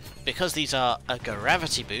thankfully, because these are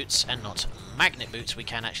gravity boots and not magnet boots, we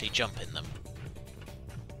can actually jump in them.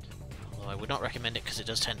 Although I would not recommend it because it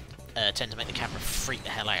does tend to make the camera freak the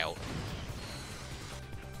hell out.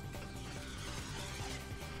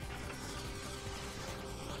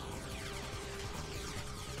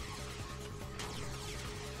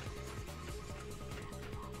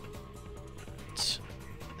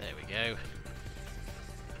 There we go.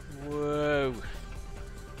 Whoa.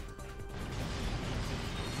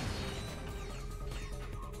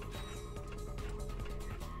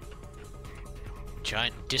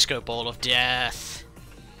 Giant disco ball of death.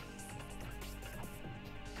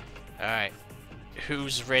 Alright.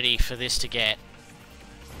 Who's ready for this to get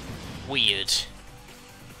weird?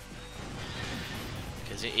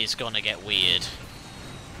 Because it is gonna get weird.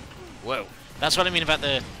 Whoa. That's what I mean about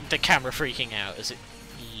the camera freaking out as it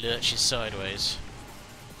lurches sideways.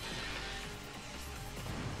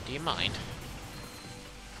 Do you mind?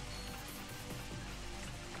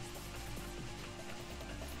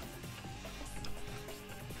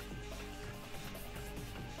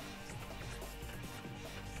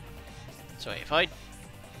 So wait, if I...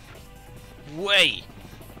 Wait!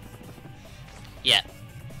 Yeah,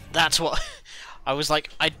 that's what... I was like,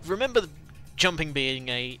 I remember jumping being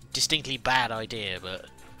a distinctly bad idea, but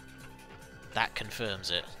that confirms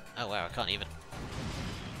it. Oh wow, I can't even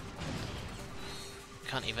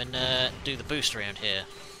do the boost around here.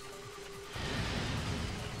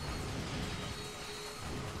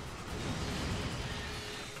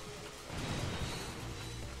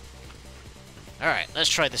 Alright, let's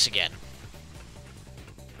try this again.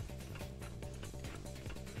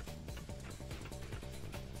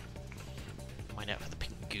 Mind out for the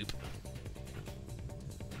pink goop.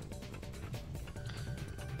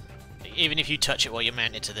 Even if you touch it while you're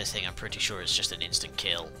mounted to this thing, I'm pretty sure it's just an instant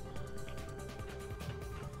kill.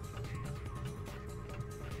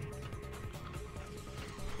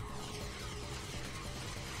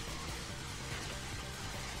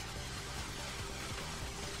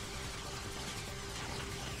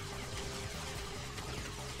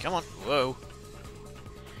 Come on, whoa.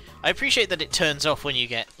 I appreciate that it turns off when you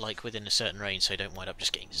get, like, within a certain range, so you don't wind up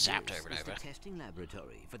just getting zapped over and over. The testing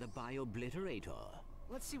laboratory for the Biobliterator.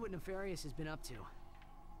 Let's see what Nefarious has been up to.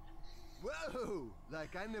 Whoa!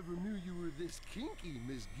 Like I never knew you were this kinky,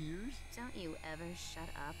 Miss Gears. Don't you ever shut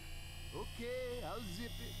up. Okay, I'll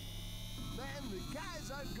zip it. Man, the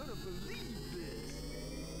guys aren't gonna believe this.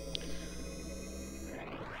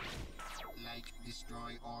 Like,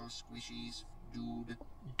 destroy all squishies, dude.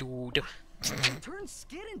 Dude. Turn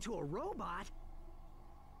Skid into a robot?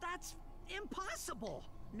 That's impossible!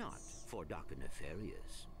 Not for Dr.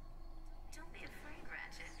 Nefarious. Don't be afraid,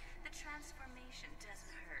 Ratchet. The transformation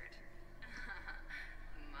doesn't hurt.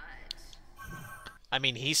 Much. I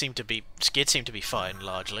mean, Skid seemed to be fine,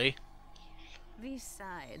 largely.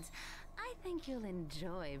 Besides, I think you'll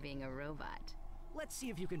enjoy being a robot. Let's see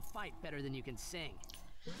if you can fight better than you can sing.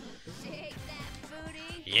 Shake that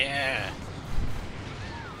booty! Yeah!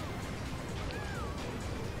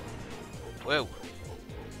 Whoa.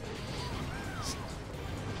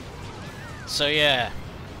 So yeah,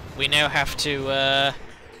 we now have to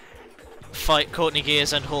fight Courtney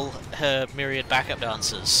Gears and all her myriad backup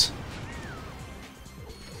dancers,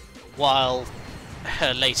 while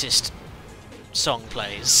her latest song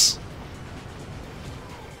plays.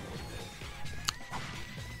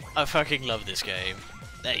 I fucking love this game.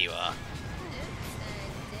 There you are.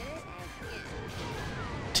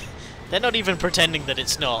 They're not even pretending that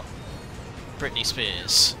it's not Britney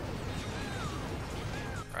Spears.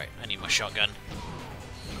 Right, I need my shotgun.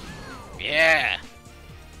 Yeah!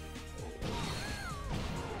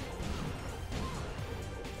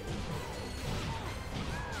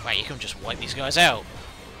 Wow, you can just wipe these guys out.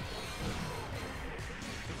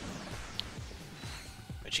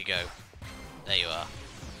 Where'd you go? There you are.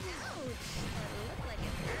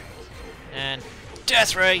 And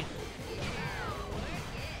death ray!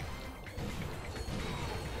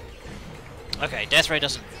 Okay, death ray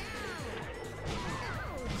doesn't...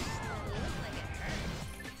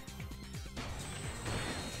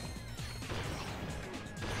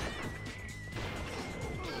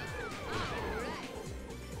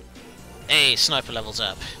 Hey, sniper levels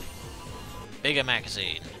up. Bigger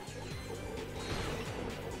magazine.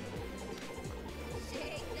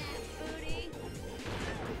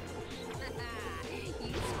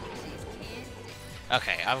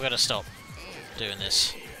 Okay, I'm gonna stop doing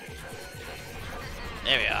this.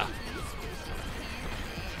 There we are.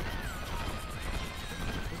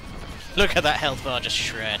 Look at that health bar just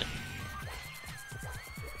shred.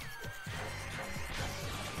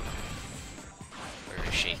 Where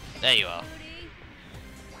is she? There you are.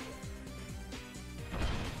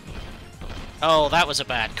 Oh, that was a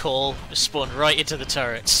bad call. Just spawned right into the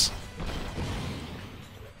turrets.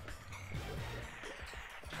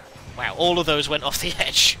 Wow, all of those went off the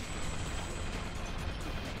edge.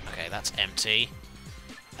 Okay, that's empty.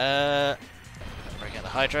 Break out the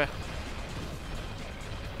Hydra.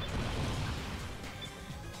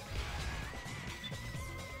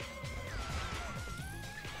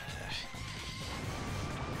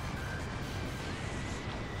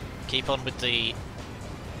 Keep on with the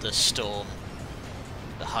storm.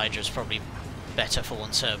 The Hydra's probably better for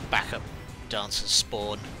once her backup dancers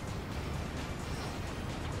spawn.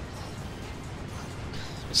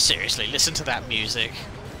 Seriously, listen to that music.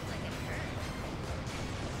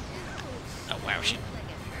 Oh wow,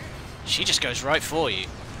 she just goes right for you.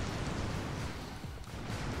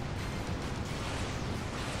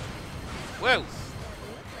 Whoa!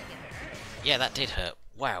 Yeah, that did hurt.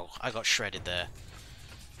 Wow, I got shredded there.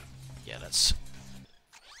 Yeah, let's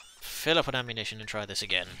fill up on ammunition and try this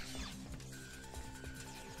again.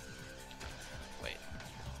 Wait.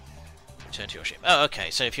 Return to your ship. Oh, okay,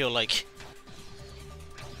 so if you're like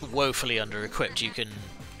woefully under-equipped, you can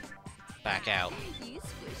back out. You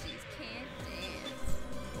squishies can't dance.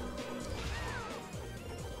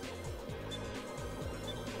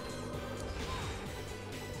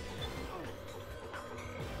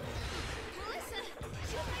 Melissa,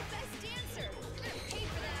 she's my best dancer. I'm gonna pay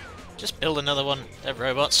for that. Just build another one. They're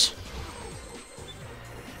robots.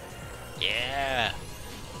 Yeah.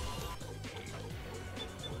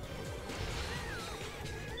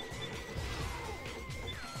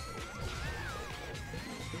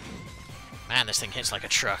 Man, this thing hits like a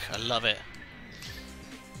truck. I love it.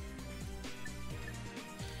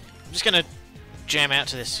 I'm just gonna jam out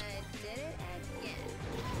to this. I did it again.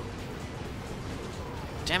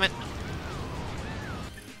 Damn it.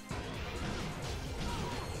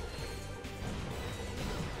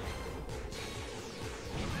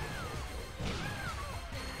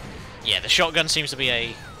 Yeah, the shotgun seems to be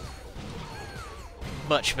a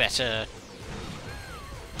much better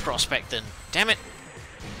prospect than, damn it,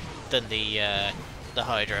 than the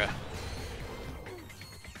Hydra.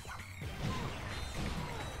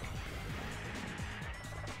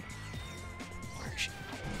 Where is she?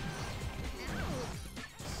 That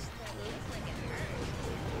looks like it hurt.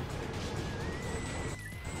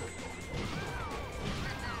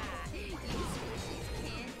 You squishies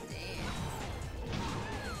can't dance.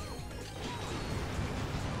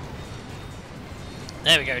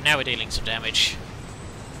 There we go, now we're dealing some damage.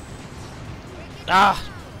 Ah!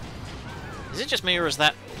 Is it just me, or is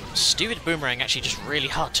that stupid boomerang actually just really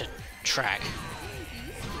hard to track?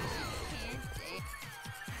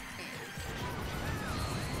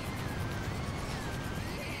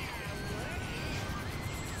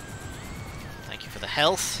 Thank you for the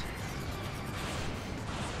health.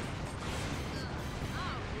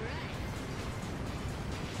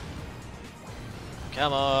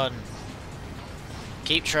 Come on.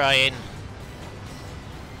 Keep trying.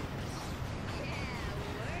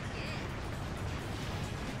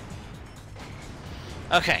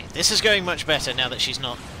 Okay, this is going much better now that she's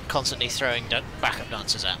not constantly throwing backup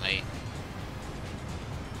dancers at me.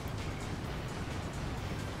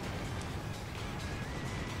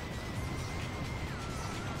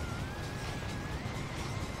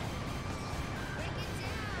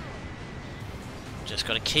 Just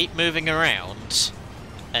gotta keep moving around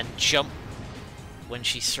and jump when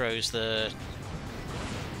she throws the...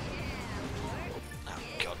 Oh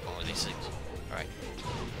god, what were these things? Alright.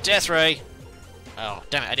 Death Ray! Oh,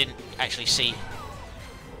 damn it, I didn't actually see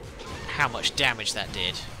how much damage that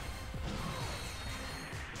did.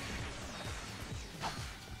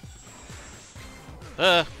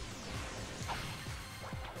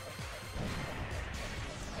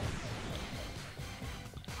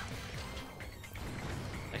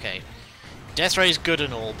 Okay. Death Ray's good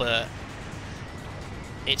and all, but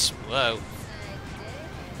it's... whoa.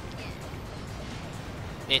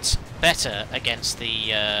 It's better against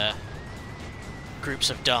the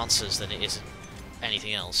groups of dancers than it is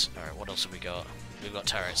anything else. Alright, what else have we got? We've got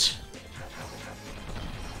turrets.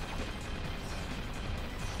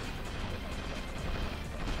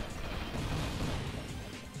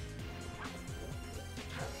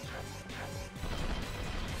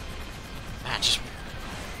 Man, just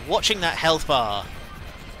watching that health bar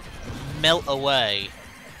melt away.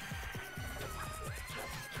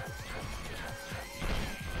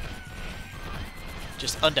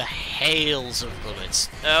 Just under hails of bullets.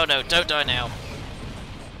 Oh no, don't die now.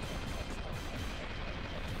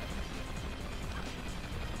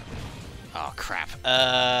 Oh crap.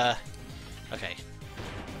 Okay.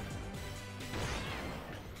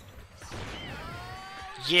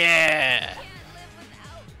 Yeah!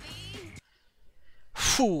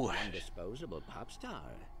 Phew. Undisposable pop star.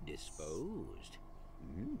 Disposed.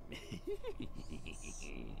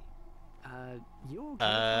 You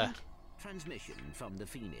okay? Transmission from the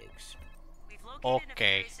Phoenix. We've located a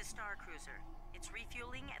Okay. Furious star cruiser. It's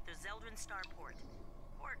refueling at the Zeldrin starport.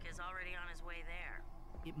 Quark is already on his way there.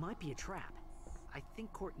 It might be a trap. I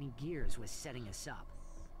think Courtney Gears was setting us up.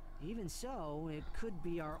 Even so, it could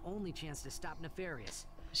be our only chance to stop Nefarious.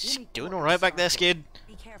 She's We'll meet doing Courtney alright back there, Starport. Skid?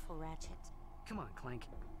 Be careful, Ratchet. Come on, Clank.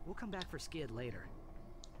 We'll come back for Skid later.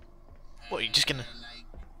 What, are you just gonna... Like,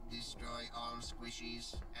 destroy all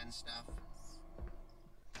squishies and stuff?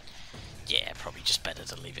 Yeah, probably just better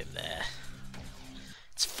to leave him there.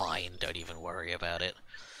 It's fine, don't even worry about it.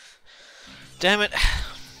 Damn it.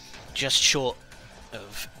 Just short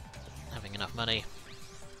of having enough money.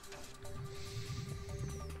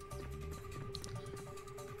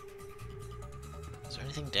 Is there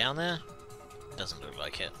anything down there? Doesn't look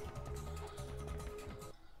like it.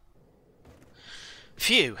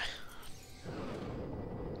 Phew.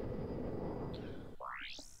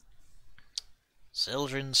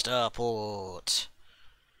 Zeldrin Starport.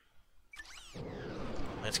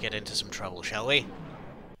 Let's get into some trouble, shall we?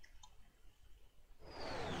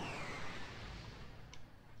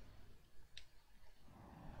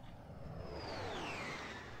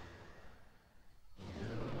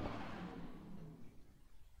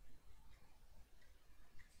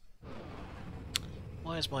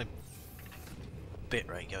 Why is my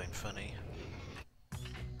bitrate going funny?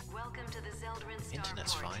 Welcome to the Zeldrin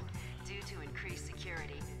Internet's Starport. fine. Due to increased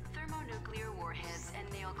security, thermonuclear warheads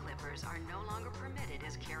and nail clippers are no longer permitted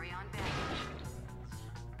as carry-on baggage.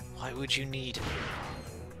 Why would you need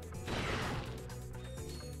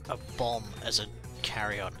a bomb as a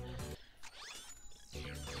carry-on?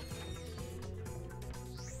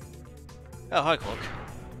 Oh, hi, Clock.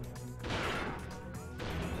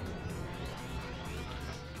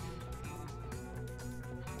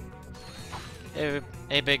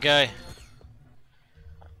 Hey, big guy.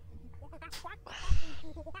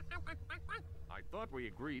 I thought we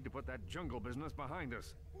agreed to put that jungle business behind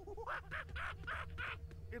us.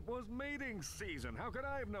 It was mating season. How could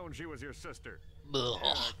I have known she was your sister? How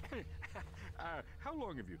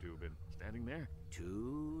long have you two been standing there?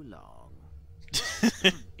 Too long.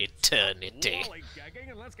 Eternity. Lollygagging,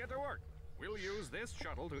 and let's get to work. We'll use this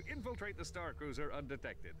shuttle to infiltrate the Star Cruiser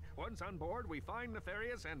undetected. Once on board, we find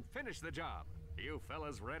Nefarious and finish the job. You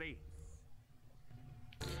fellas ready?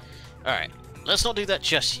 Alright, let's not do that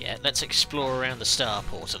just yet. Let's explore around the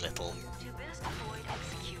starport a little. To best avoid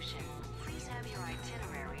execution, please have your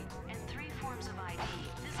itinerary and 3 forms of ID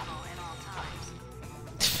visible at all times.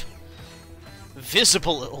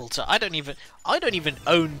 Visible at all times. I don't even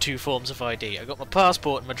own 2 forms of ID. I got my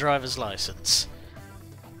passport and my driver's license.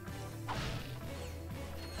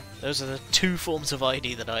 Those are the 2 forms of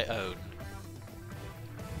ID that I own.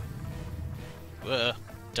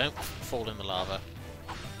 Don't fall in the lava.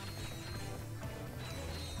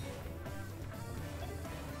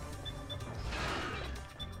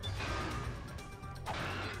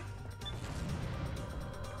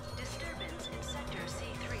 Disturbance in Sector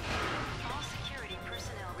C3. All security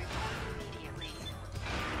personnel report immediately.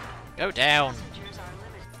 Go down. Passengers are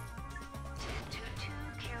limited to 2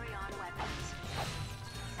 carry-on weapons.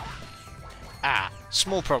 Ah,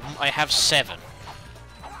 small problem. I have 7.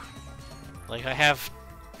 Like, I have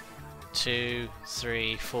 2,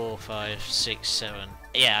 3, 4, 5, 6, 7.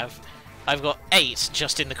 Yeah, I've got 8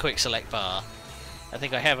 just in the quick select bar. I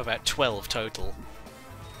think I have about 12 total.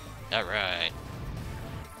 Alright.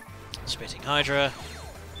 Spitting Hydra.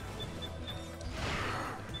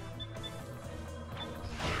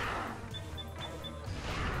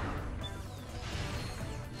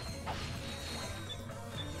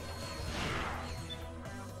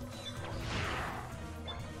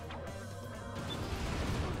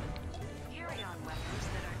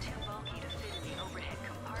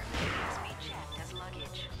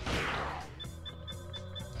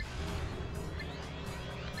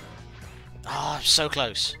 Ah, so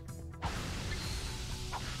close.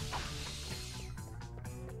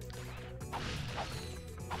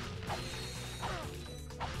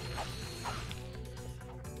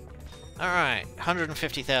 Alright,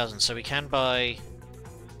 150,000, so we can buy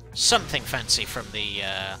something fancy from the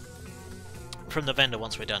vendor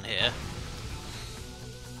once we're done here.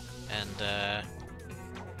 And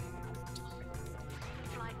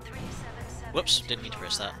whoops, didn't mean to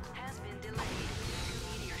press that.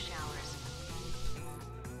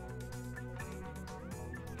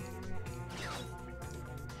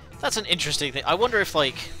 That's an interesting thing. I wonder if,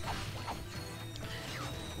 like,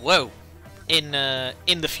 whoa, in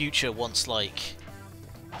the future, once like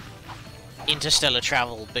interstellar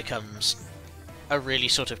travel becomes a really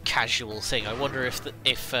sort of casual thing, I wonder if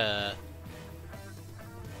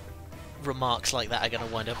remarks like that are going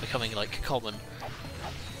to wind up becoming like common.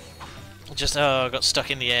 Just I got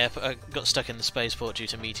stuck in the air, got stuck in the spaceport due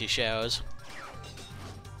to meteor showers.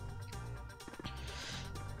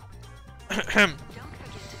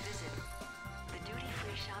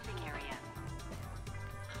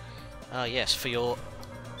 Ah yes, for your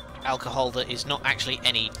alcohol that is not actually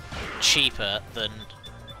any cheaper than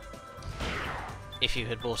if you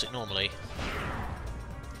had bought it normally.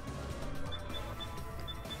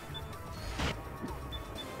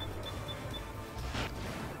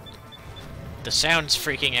 The sound's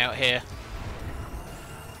freaking out here.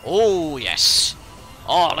 Oh yes!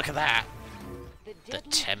 Oh, look at that! The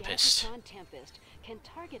Tempest. Tempest can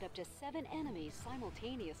target up to 7 enemies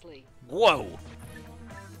simultaneously. Whoa!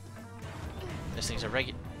 This thing's a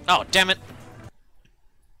regular. Oh, damn it!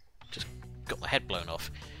 Just got my head blown off.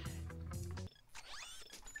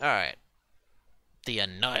 Alright. The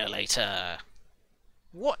Annihilator.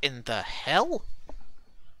 What in the hell?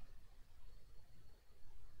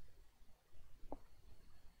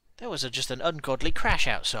 There was just an ungodly crash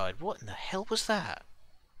outside. What in the hell was that?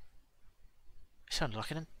 It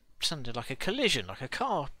sounded like a collision, like a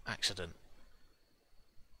car accident.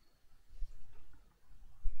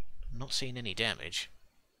 Not seeing any damage.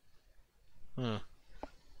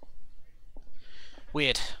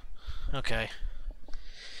 Weird. Okay.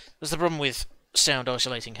 There's the problem with sound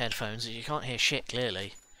isolating headphones, is you can't hear shit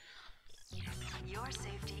clearly. Your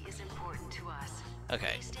safety is important to us.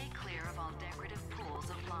 Okay. Please stay clear of all decorative pools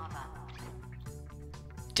of lava.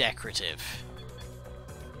 Decorative.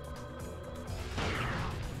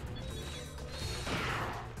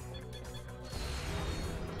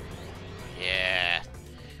 Yeah.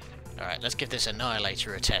 Alright, let's give this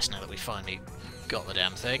Annihilator a test now that we finally got the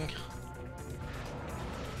damn thing.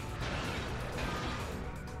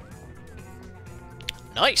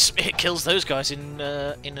 Nice! It kills those guys in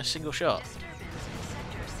a single shot.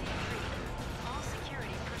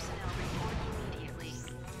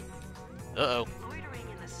 Uh-oh. Loitering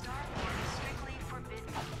in the starport is strictly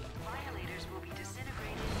forbidden. Violators will be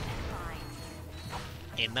disintegrated and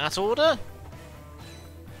fined. In that order?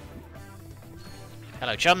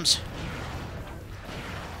 Hello, chums.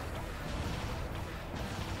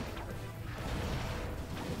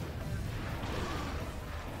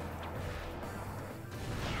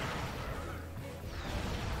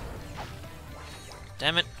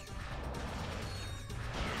 Damn it.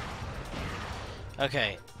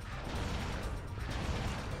 Okay.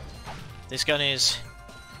 This gun is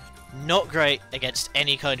not great against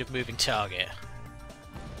any kind of moving target.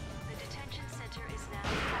 The detention center is now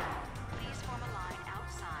full. Please form a line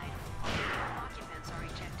outside. All occupants are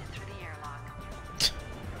ejected through the airlock.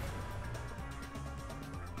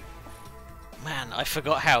 Man, I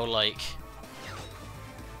forgot how, like,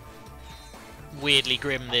 weirdly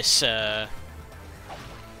grim this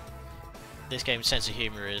this game's sense of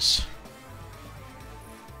humor is.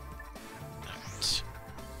 Right.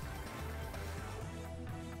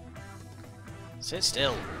 Sit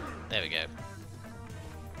still. There we go.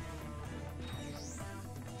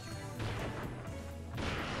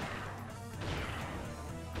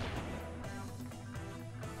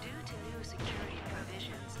 Due to new security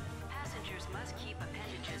provisions, passengers must keep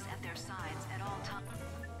appendages at their sides at all times.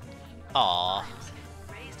 Aww.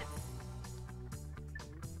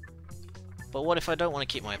 But what if I don't want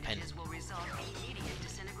to keep my appendage? Will result in immediate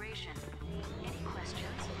disintegration. Any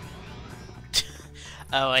questions?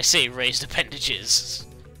 Oh, I see. Raised appendages.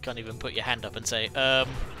 Can't even put your hand up and say, I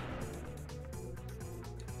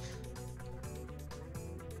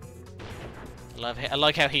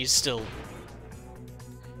like how he's still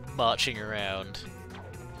marching around.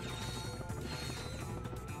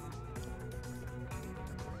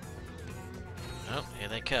 Oh, here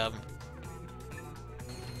they come.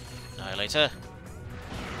 Annihilator.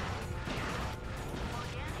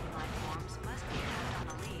 Organic life forms must be kept on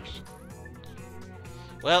a leash.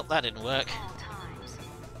 Well, that didn't work. At all times.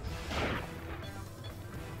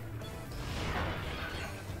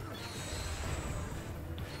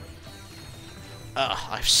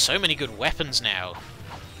 I have so many good weapons now.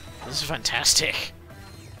 This is fantastic.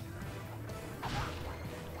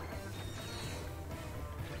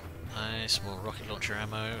 Nice, more rocket launcher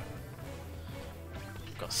ammo.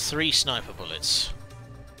 Got 3 sniper bullets.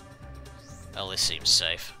 Oh, this seems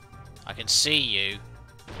safe. I can see you.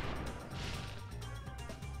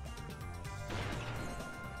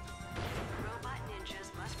 Robot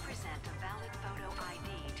ninjas must present a valid photo ID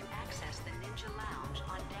to access the Ninja Lounge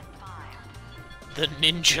on Deck 5. The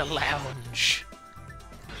Ninja Lounge.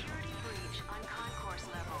 Security breach on concourse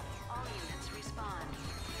level. All units respond.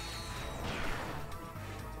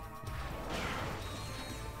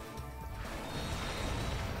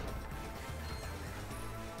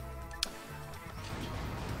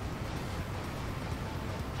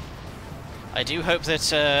 I do hope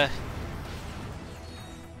that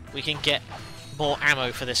we can get more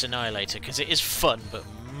ammo for this Annihilator, because it is fun, but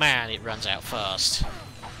man, it runs out fast.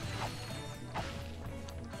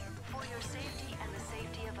 For your safety and the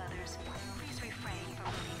safety of others, please refrain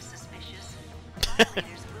from looking suspicious.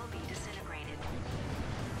 Violators will be disintegrated.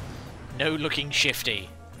 No looking shifty.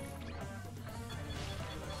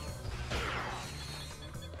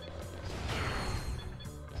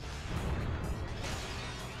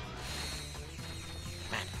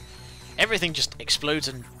 Man, everything just explodes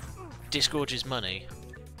and disgorges money.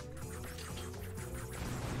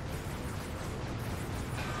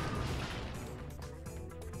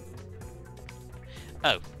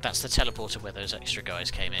 Oh, that's the teleporter where those extra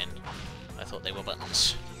guys came in. I thought they were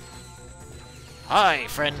buttons. Hi,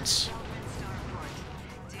 friends!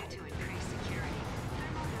 Due to increased security,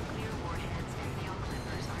 thermonuclear warheads and nail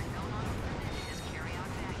clippers are no longer permitted as carry-on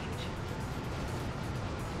baggage.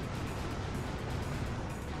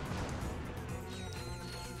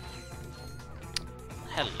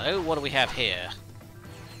 Hello, what do we have here?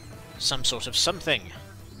 Some sort of something.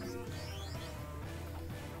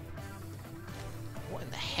 What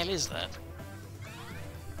in the hell is that?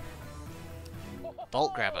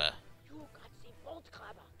 Bolt grabber. You got the bolt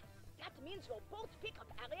grabber. That means your bolt pickup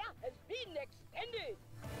area has been extended.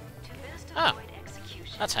 To best Ah, avoid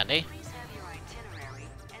execution, that's handy. please have your itinerary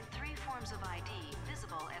and 3 forms of ID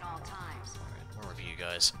visible at all times. Alright, more of you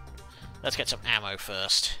guys. Let's get some ammo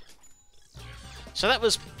first. So that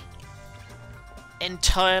was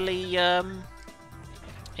entirely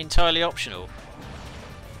optional.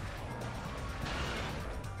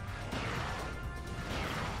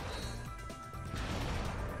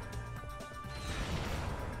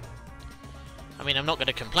 I mean, I'm not going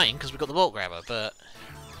to complain because we've got the bolt grabber, but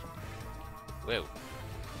whoa.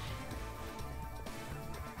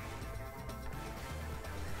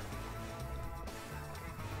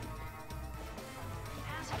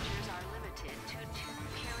 Passengers are limited to 2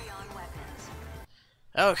 carry-on weapons.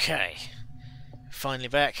 Okay. Finally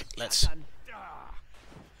back. Let's... Hey,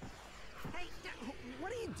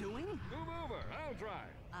 what are you doing? Move over, I'll drive.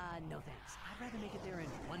 No thanks. I'd rather make it there in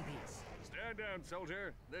one piece. Stand down,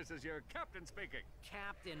 soldier. This is your captain speaking.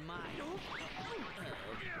 Captain, my...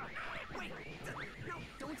 Wait! No,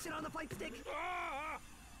 don't sit on the fight stick!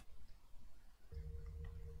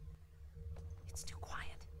 It's too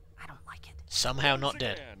quiet. I don't like it. Somehow not Once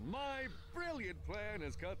dead. again, my brilliant plan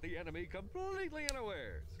has caught the enemy completely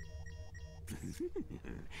unawares.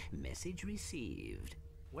 Message received.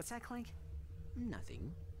 What's that, Clank?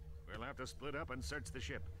 Nothing. We'll have to split up and search the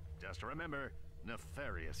ship. Just remember,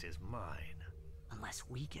 Nefarious is mine. Unless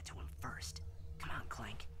we get to him first. Come on,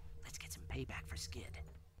 Clank. Let's get some payback for Skid.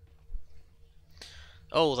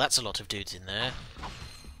 Oh, that's a lot of dudes in there.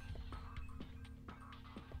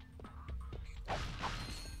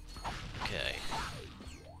 Okay.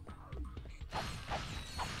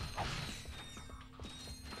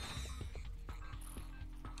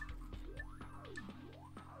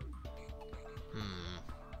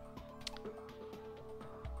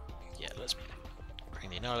 Yeah, let's bring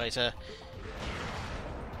the Annihilator.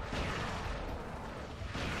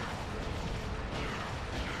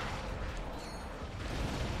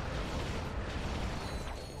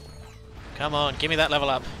 Come on, give me that level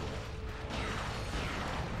up.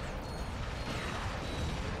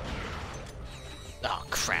 Oh,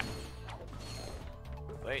 crap.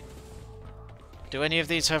 Wait. Do any of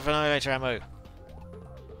these have Annihilator ammo?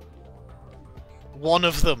 One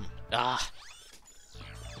of them! Ah.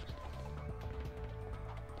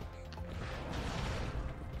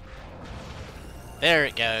 There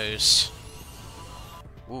it goes.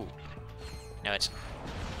 Ooh. Now it's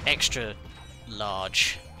extra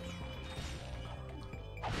large.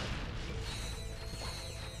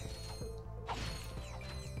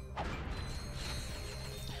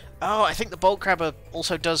 Oh, I think the bolt grabber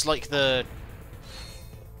also does like the...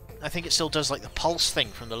 I think it still does like the pulse thing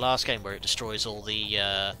from the last game where it destroys all the...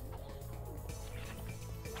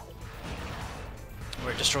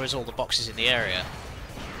 where it destroys all the boxes in the area.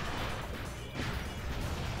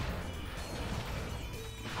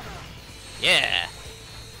 Yeah!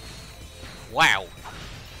 Wow!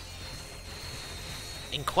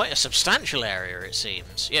 In quite a substantial area, it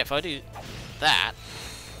seems. Yeah, if I do that...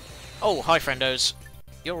 Oh, hi, friendos.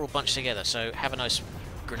 You're all bunched together, so have a nice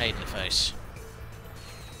grenade in the face.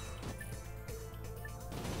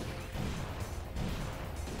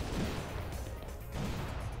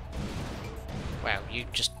 Wow, you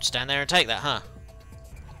just stand there and take that, huh?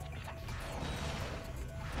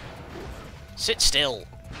 Sit still!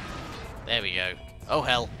 There we go. Oh,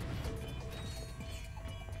 hell.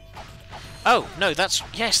 Oh, no, that's...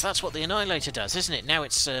 Yes, that's what the Annihilator does, isn't it? Now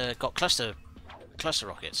it's got cluster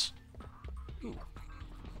rockets. Ooh.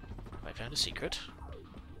 Have I found a secret?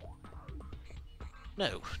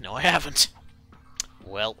 No, I haven't.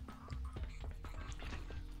 Well.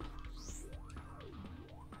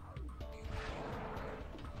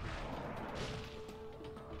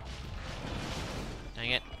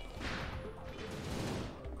 Dang it.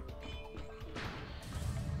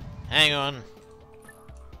 Hang on.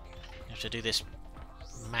 I have to do this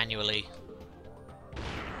manually.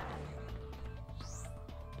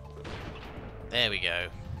 There we go.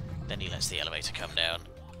 Then he lets the elevator come down.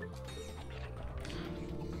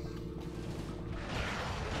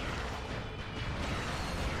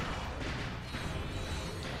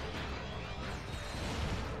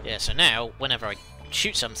 Yeah, so now, whenever I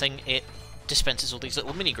shoot something, it dispenses all these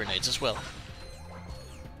little mini grenades as well.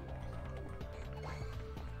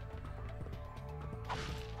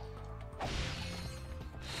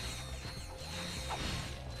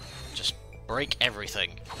 Just break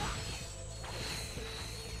everything.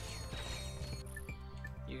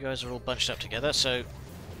 guys are all bunched up together, so...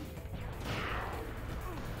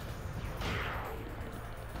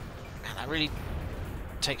 Man, that really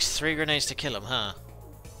takes 3 grenades to kill him, huh?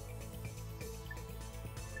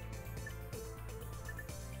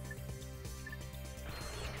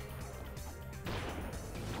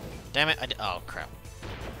 Damn it, oh, crap.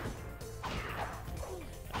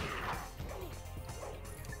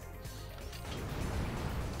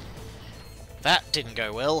 That didn't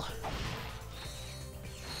go well.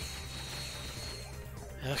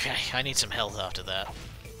 Okay, I need some health after that.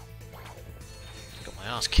 Got my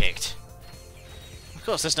ass kicked. Of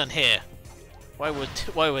course, there's none here. Why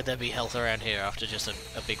would there be health around here after just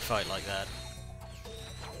a big fight like that?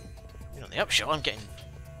 You know, the upshot, I'm getting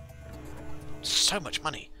so much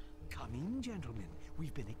money. Come in, gentlemen.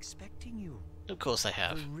 We've been expecting you. Of course they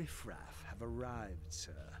have. The riffraff have arrived,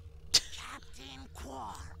 sir. Captain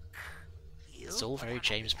Quark. It's all very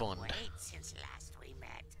James Bond. Since last we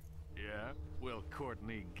met. Yeah? Well,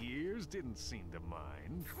 Courtney Gears didn't seem to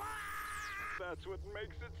mind. That's what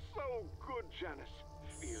makes it so good, Janice.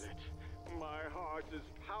 Feel it. My heart is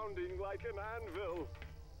pounding like an anvil.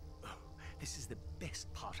 Oh, this is the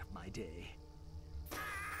best part of my day.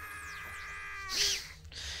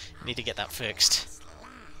 Need to get that fixed.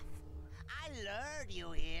 I lured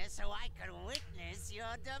you here so I could witness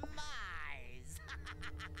your demise.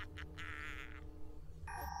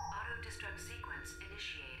 Auto-destruct sequence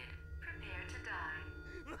initiated. Prepare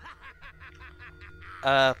to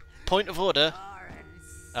die. Point of order.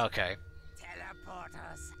 Lawrence, okay. teleport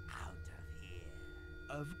us out of here.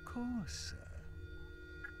 Of course, sir.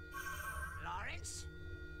 Lawrence?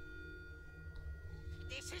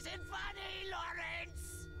 This isn't funny,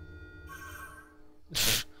 Lawrence!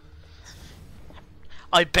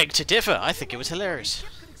 I beg to differ. I think it was hilarious.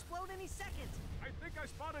 I think I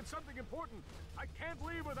spotted something important. I can't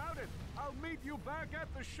leave without it. I'll meet you back at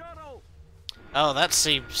the shuttle. Oh, that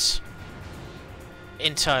seems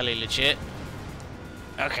entirely legit.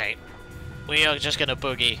 Okay. We are just gonna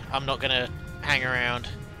boogie. I'm not gonna hang around.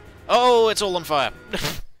 Oh, it's all on fire.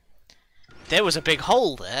 There was a big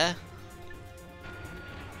hole there.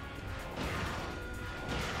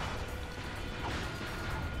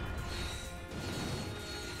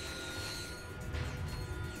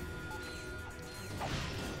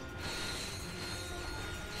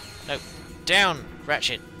 No. Down,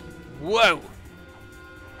 Ratchet. Whoa!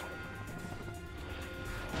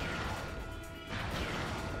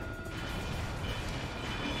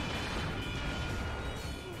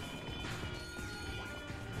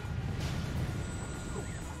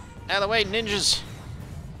 Out of the way, ninjas!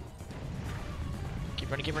 Keep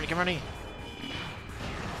running, keep running, keep running!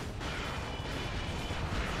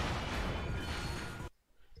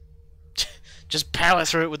 Just power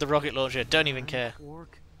through it with the rocket launcher, don't even care.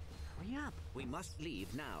 Quark, hurry up. We must leave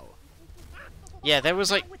now. Yeah, there was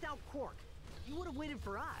like... Not without Quark. You would have waited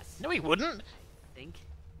for us. No, he wouldn't! Think.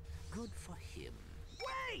 Good for him.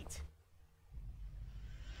 Wait!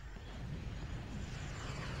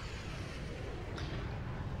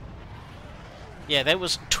 Yeah, there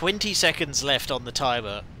was 20 seconds left on the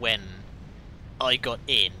timer when I got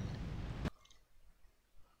in.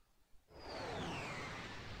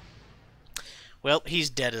 Well, he's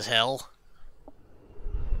dead as hell.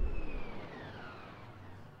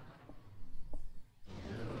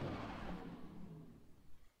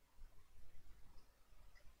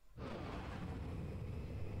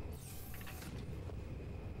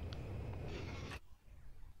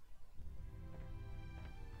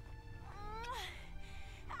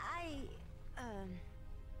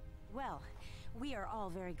 Well, we are all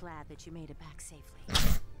very glad that you made it back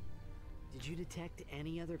safely. Did you detect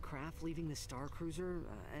any other craft leaving the Star Cruiser?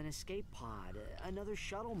 An escape pod? Another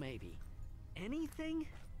shuttle, maybe? Anything?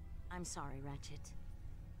 I'm sorry, Ratchet.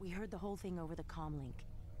 We heard the whole thing over the comlink.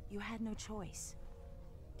 You had no choice.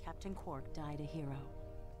 Captain Quark died a hero.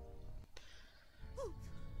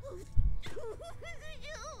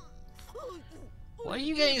 Why are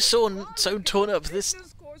you getting so torn up this?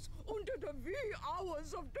 Under the wee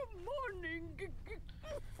hours of the morning.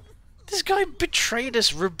 This guy betrayed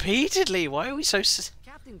us repeatedly. Why are we so...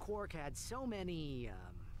 Captain Quark had so many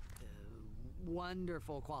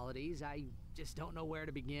wonderful qualities. I just don't know where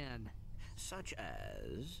to begin. Such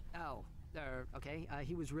as? Oh, okay.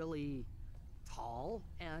 He was really tall,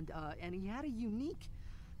 and he had a unique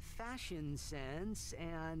fashion sense,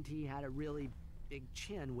 and he had a really big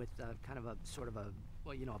chin with kind of a sort of a,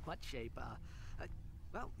 well, you know, a butt shape.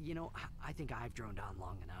 Well, you know, I think I've droned on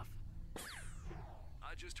long enough.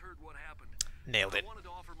 I just heard what happened. Nailed it. I wanted to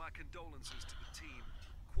offer my condolences to the team.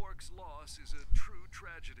 Quark's loss is a true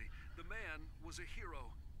tragedy. The man was a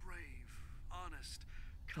hero. Brave, honest,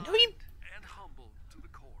 No, you... and humble to the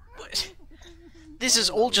core. What? This is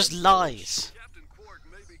all just lies. Captain Quark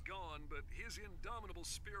may be gone, but his indomitable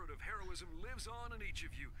spirit of heroism lives on in each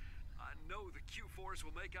of you. I know the Q-Force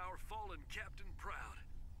will make our fallen captain proud.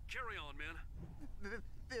 Carry on, men.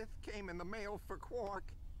 This came in the mail for Quark.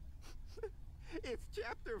 It's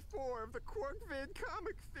chapter 4 of the Quarkvid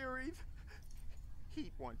comic series.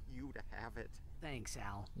 He'd want you to have it. Thanks,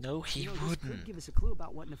 Al. No, he This wouldn't. could give us a clue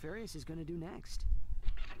about what Nefarious is going to do next.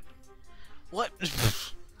 What?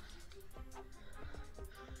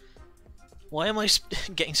 Why am I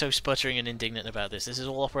getting so sputtering and indignant about this? This is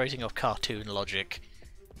all operating off cartoon logic.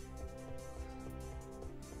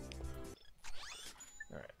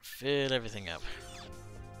 Alright, fill everything up.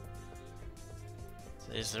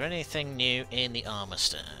 So is there anything new in the armor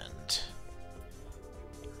stand?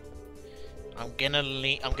 I'm gonna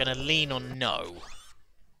lean on no.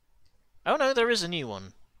 Oh no, there is a new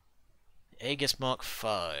one. Aegis Mark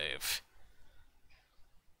 5.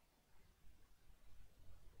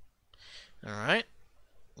 Alright.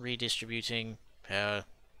 Redistributing power.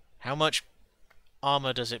 How much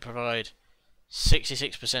armor does it provide?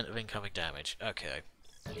 66% of incoming damage. Okay.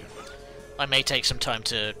 I may take some time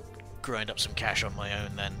to grind up some cash on my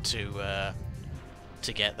own then to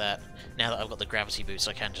get that. Now that I've got the gravity boots,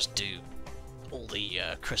 I can just do all the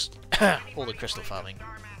all the crystal farming.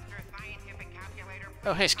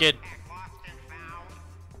 Oh, hey, Skid.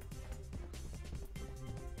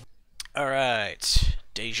 Alright.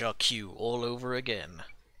 Deja Q all over again.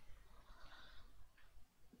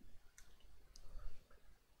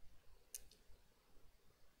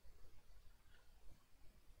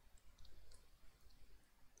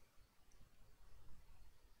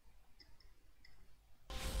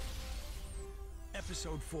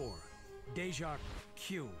 Episode 4. Deja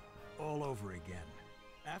Q all over again.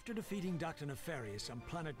 After defeating Dr. Nefarious on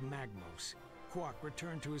planet Magmos, Quark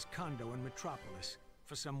returned to his condo in Metropolis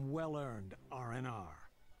for some well-earned R&R.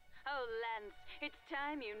 Oh, Lance, it's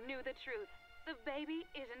time you knew the truth. The baby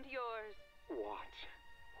isn't yours. What?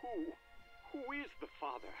 Who is the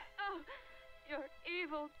father? Oh, your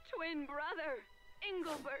evil twin brother,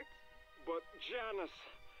 Engelbert. But Janice,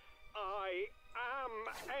 I am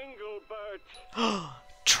Engelbert.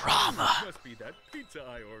 Drama. Must be that pizza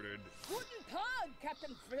I ordered. Guten Tag,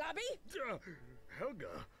 Captain Flabby.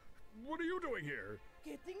 Helga, what are you doing here?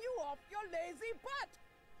 Getting you off your lazy butt.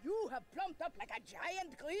 You have plumped up like a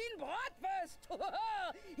giant green bratwurst.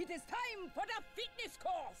 It is time for the fitness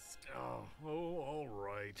course. Oh, all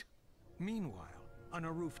right. Meanwhile, on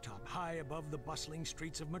a rooftop high above the bustling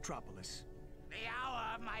streets of Metropolis. The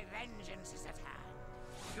hour of my vengeance is at hand.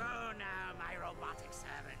 Go now, my robotic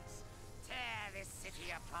servants. Tear this city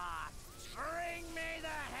apart. Bring me the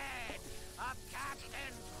head of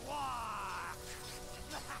Captain Quark.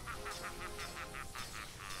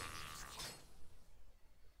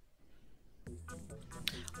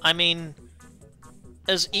 I mean,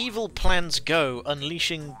 as evil plans go,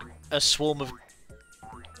 unleashing a swarm of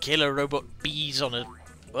killer robot bees on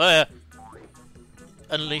a...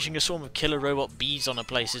 unleashing a swarm of killer robot bees on a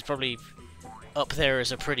place is probably up there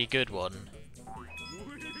as a pretty good one.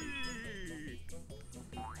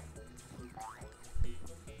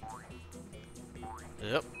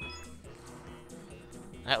 Yep.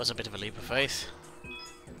 That was a bit of a leap of faith.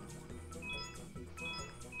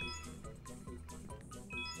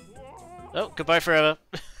 Oh, goodbye forever.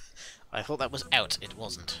 I thought that was out. It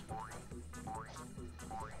wasn't.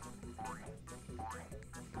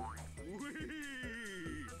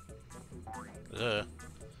 Ugh.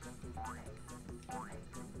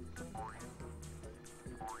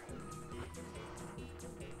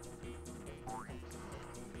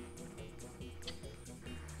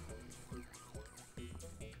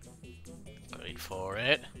 Wait for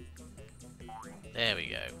it. There we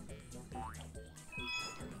go.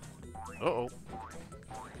 Uh-oh.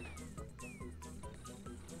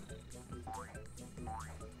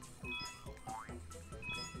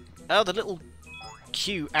 Oh, the little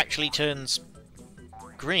Q actually turns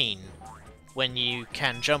green when you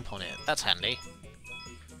can jump on it. That's handy.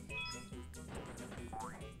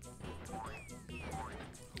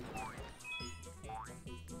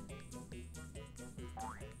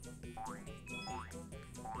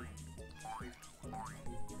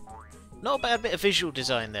 Not a bad bit of visual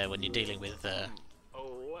design there when you're dealing with A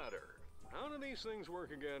ladder. How do these things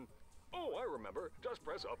work again? Oh, I remember. Just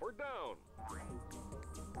press up or down.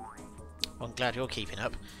 I'm glad you're keeping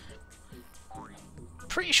up.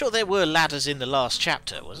 Pretty sure there were ladders in the last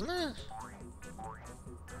chapter, wasn't there?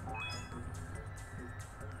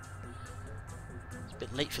 It's a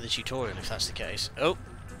bit late for the tutorial if that's the case. Oh!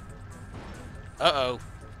 Uh-oh.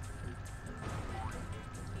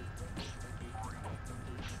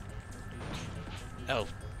 Oh.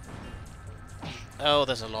 Oh,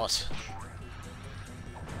 there's a lot.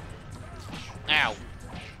 Ow.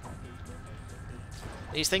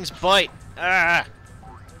 These things bite. Ah!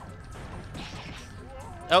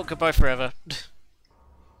 Oh, goodbye forever.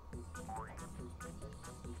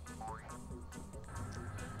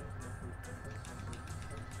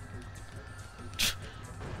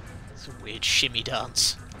 It's a weird shimmy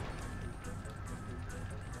dance.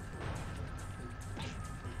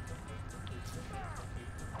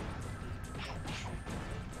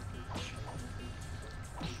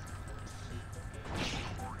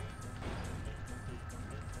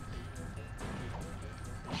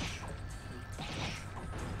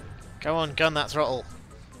 Go on, gun that throttle.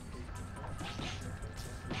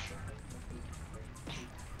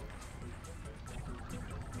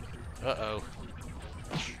 Uh-oh.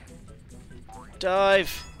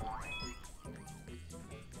 Dive!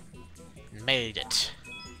 Made it.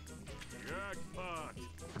 Jackpot.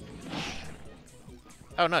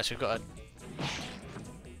 Oh nice, we've got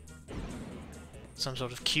some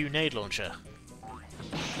sort of Q nade launcher.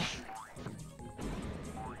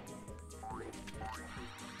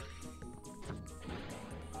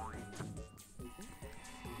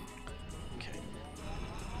 Okay.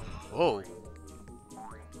 Whoa.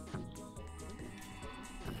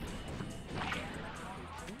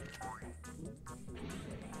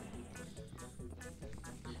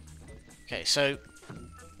 Okay, so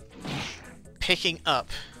picking up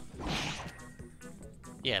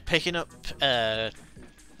a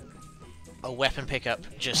weapon pickup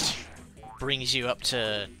just brings you up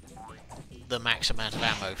to the max amount of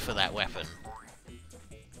ammo for that weapon.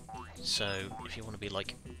 So if you want to be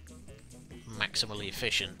like maximally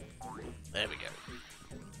efficient, there we go.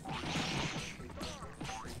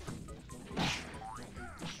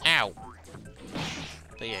 Ow!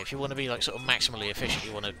 But yeah, if you want to be like sort of maximally efficient,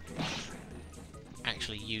 you want to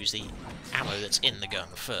actually use the ammo that's in the gun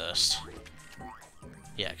first.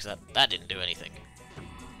 Yeah, because that didn't do anything.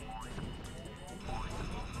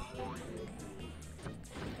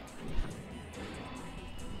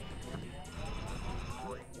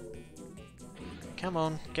 Come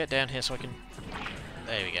on, get down here so I can...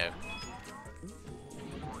 There we go.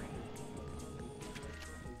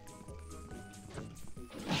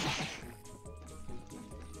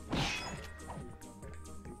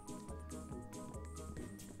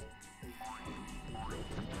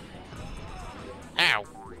 Ow!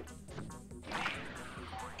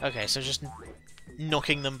 Okay, so just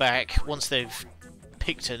knocking them back once they've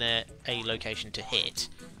picked a location to hit.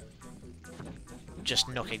 Just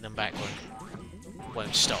knocking them back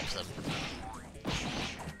won't stop them.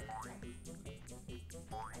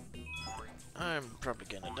 I'm probably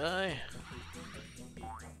gonna die.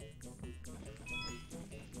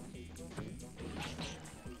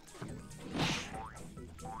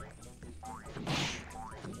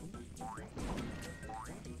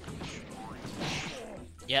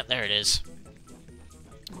 Yep, there it is.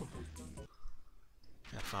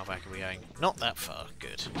 How far back are we going? Not that far.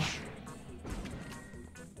 Good.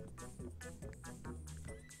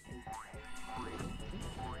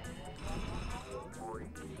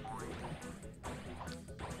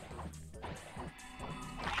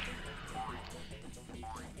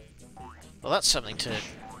 Well, that's something to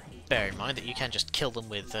bear in mind, that you can just kill them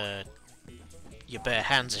with your bare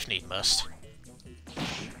hands if need must.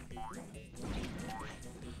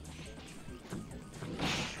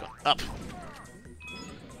 Up.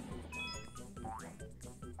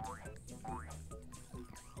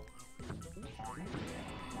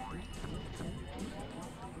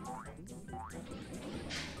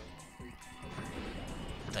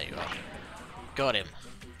 There you are. Got him.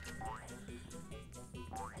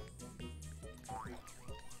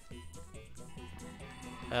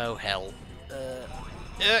 Oh hell.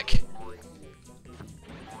 Ick.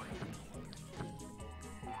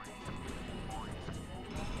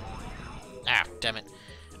 Ah, damn it.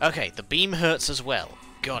 Okay, the beam hurts as well.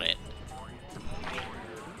 Got it.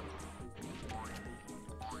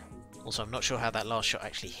 Also, I'm not sure how that last shot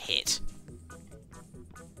actually hit.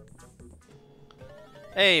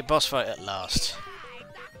 Hey, boss fight at last.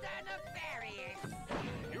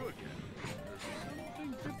 You again. There's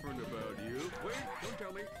something different about you. Wait, don't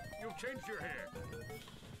tell me. You've changed your hair.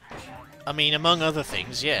 I mean, among other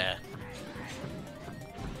things, yeah.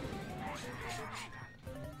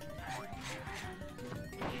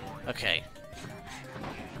 Okay.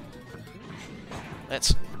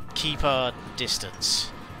 Let's keep our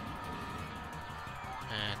distance.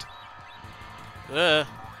 And...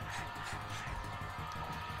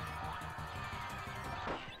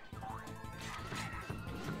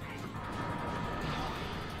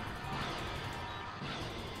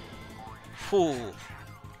 Whew.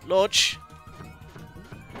 Launch.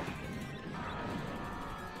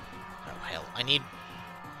 Oh hell! I need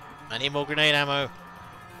more grenade ammo.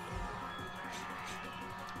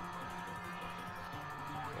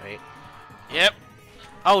 Wait. Yep.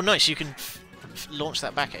 Oh, nice! You can launch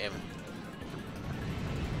that back at him.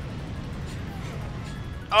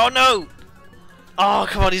 Oh no! Oh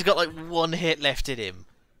come on! He's got like one hit left in him.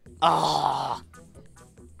 Ah.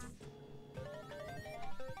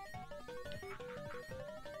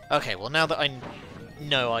 Okay, well now that I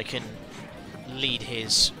know I can lead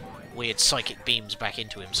his weird psychic beams back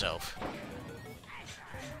into himself.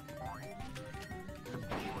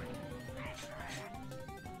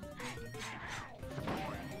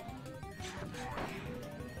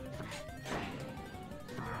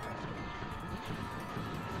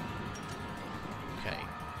 Okay.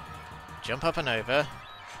 Jump up and over.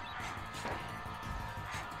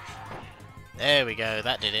 There we go,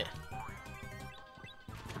 that did it.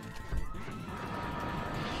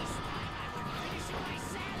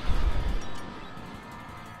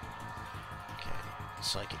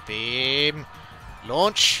 Psychic beam.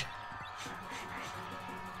 Launch.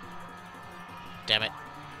 Damn it.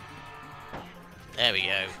 There we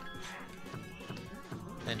go.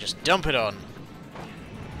 Then just dump it on.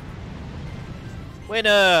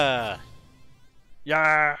 Winner!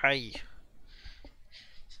 Yay!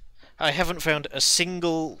 I haven't found a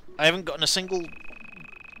single... I haven't gotten a single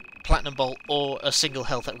platinum bolt or a single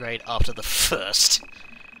health upgrade after the first.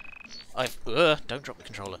 Don't drop the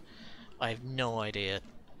controller. I have no idea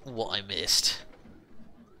what I missed.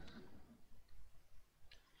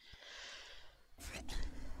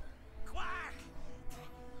 Quark!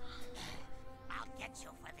 I'll get you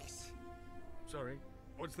for this. Sorry,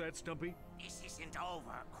 what's that, Stumpy? This isn't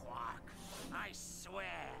over, Quark. I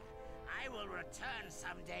swear, I will return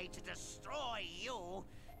someday to destroy you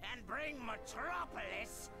and bring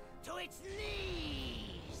Metropolis to its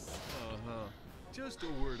knees. Uh-huh. Just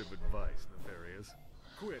a word of advice, Nefarious.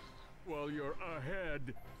 Quit while you're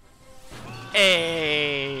ahead.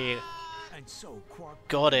 Hey! And so Quark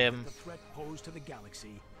got him. The threat posed to the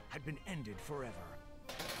galaxy had been ended forever.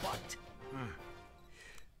 But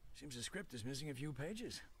seems the script is missing a few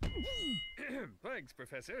pages. Thanks,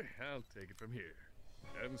 Professor. I'll take it from here.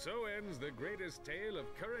 And so ends the greatest tale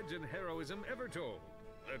of courage and heroism ever told.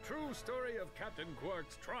 The true story of Captain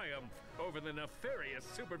Quark's triumph over the nefarious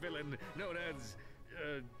supervillain known as,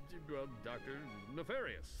 well, Dr.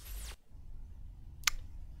 Nefarious.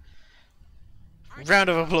 Round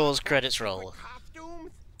of applause, credits roll.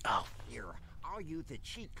 Costumes? Oh. Here, I'll use the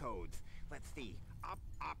cheat codes. Let's see. Up,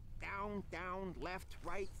 up, down, down, left,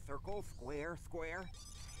 right, circle, square, square.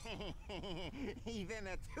 Even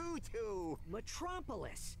a tutu.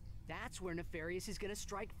 Metropolis! That's where Nefarious is gonna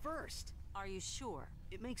strike first. Are you sure?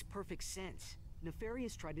 It makes perfect sense.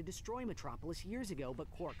 Nefarious tried to destroy Metropolis years ago,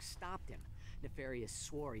 but Quark stopped him. Nefarious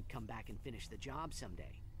swore he'd come back and finish the job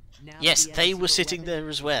someday. Now yes, he they has a were secret sitting weapon, there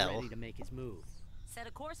as he's well. ready to make his move. Set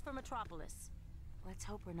a course for Metropolis. Let's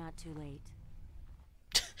hope we're not too late.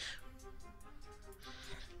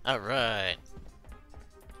 Alright.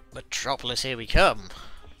 Metropolis, here we come.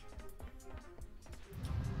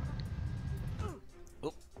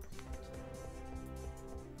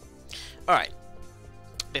 Alright.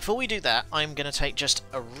 Before we do that, I'm going to take just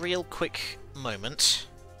a real quick moment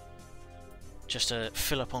just to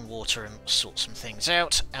fill up on water and sort some things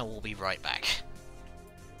out, and we'll be right back.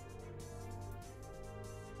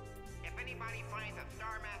 If anybody finds a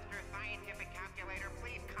Starmaster scientific calculator,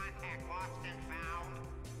 please contact Lost and Found.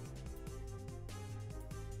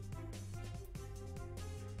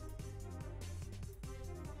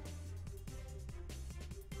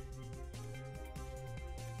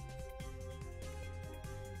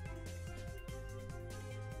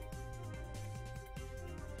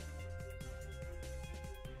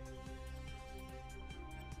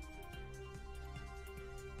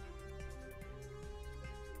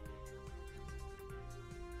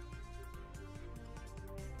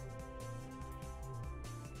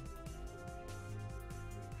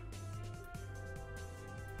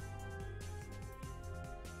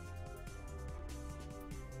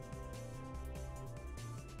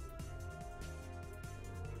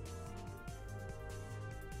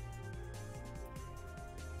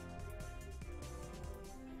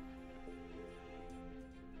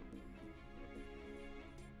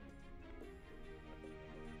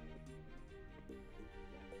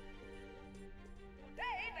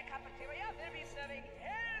 Today, the cafeteria will be serving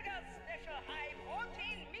Helga's special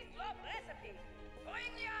high-protein meatloaf recipe.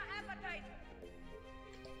 Bring your appetite.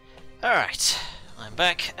 Alright, I'm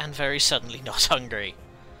back and very suddenly not hungry.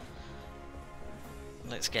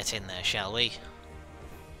 Let's get in there, shall we?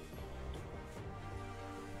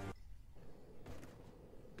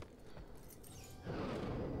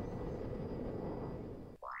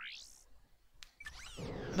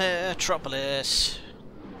 Metropolis.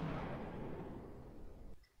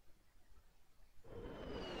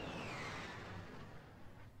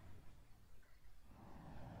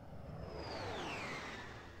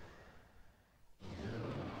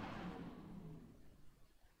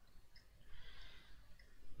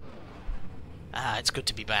 Ah, it's good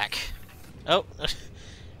to be back. Oh,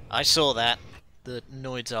 I saw that. The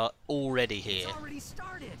Noids are already here. It's already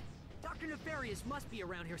started. Dr. Nefarious must be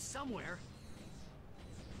around here somewhere.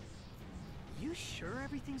 You sure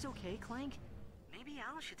everything's okay, Clank? Maybe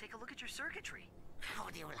Al should take a look at your circuitry. How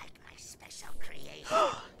do you like my special creation,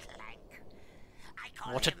 Clank? I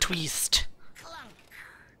call What a him twist! Clunk.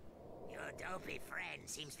 Your dopey friend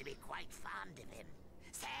seems to be quite fond of him.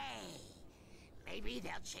 Say, maybe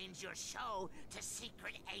they'll change your show to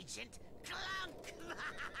Secret Agent Clunk.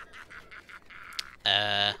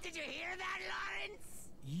 Did you hear that, Lawrence?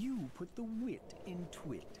 You put the wit in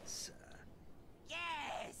twit, sir.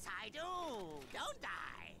 Yes, I do, don't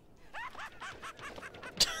I?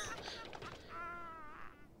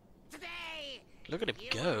 Today, Look at him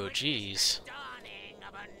you go, will witness jeez. the dawning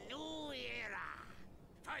of a new era.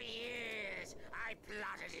 For years, I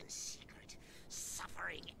plotted in secret,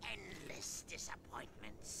 suffering endless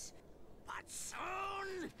disappointments. But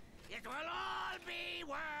soon, it will all be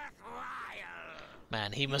worthwhile.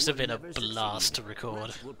 Man, he must have been a blast to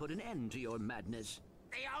record. We'll put an end to your madness.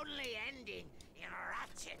 The only ending in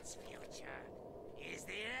Ratchet's future is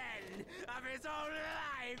the end of his own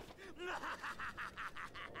life.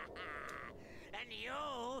 And you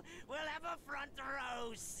will have a front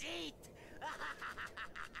row seat.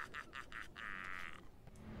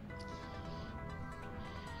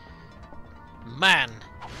 Man,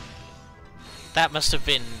 that must have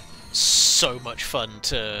been so much fun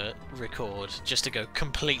to record, just to go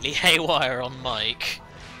completely haywire on mic.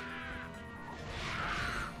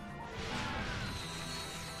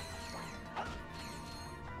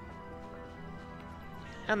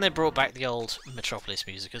 And they brought back the old Metropolis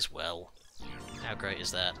music as well. How great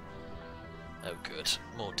is that? Oh good,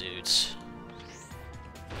 more dudes.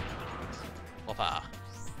 Whoppa.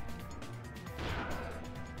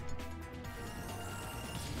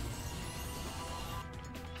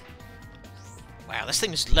 Wow, this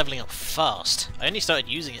thing is leveling up fast. I only started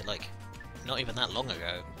using it like not even that long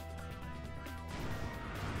ago.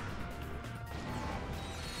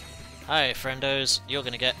 Hi friendos, you're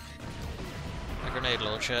gonna get a grenade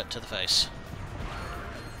launcher to the face.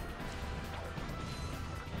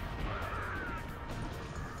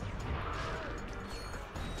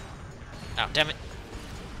 Oh, damn it.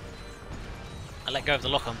 I let go of the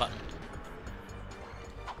lock-on button.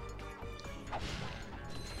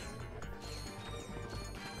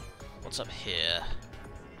 What's up here?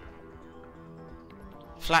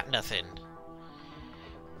 Flat nothing.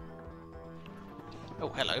 Oh,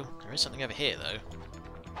 hello. There is something over here, though.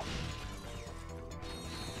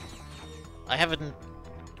 I have an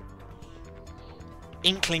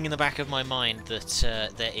inkling in the back of my mind that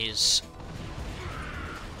there is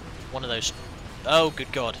one of those... Oh,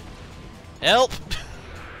 good God. Help!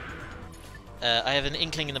 I have an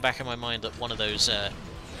inkling in the back of my mind that one of those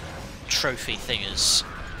trophy thingers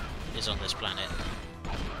is on this planet.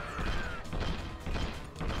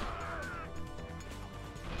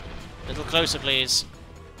 A little closer, please.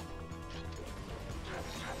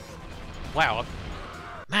 Wow.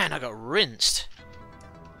 Man, I got rinsed.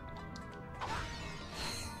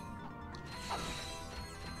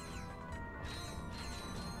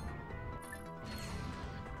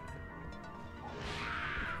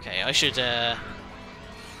 Okay, I should try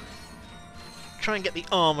and get the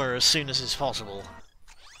armor as soon as is possible.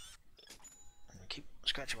 Keep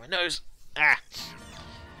scratching my nose. Ah!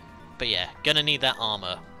 But yeah, gonna need that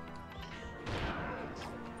armor.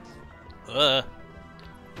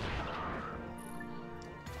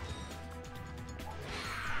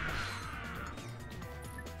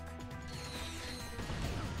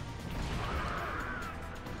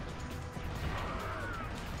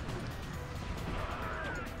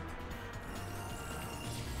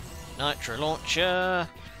 Nitro launcher,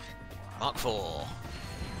 Mark IV.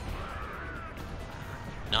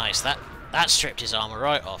 Nice, that stripped his armor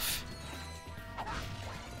right off.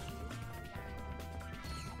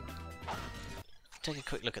 Take a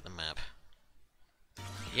quick look at the map.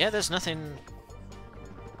 Yeah, there's nothing.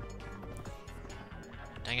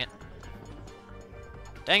 Dang it.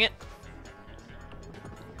 Dang it!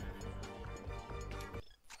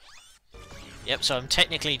 Yep, so I'm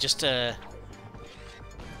technically just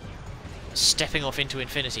stepping off into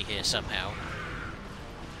infinity here somehow.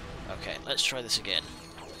 Okay, let's try this again.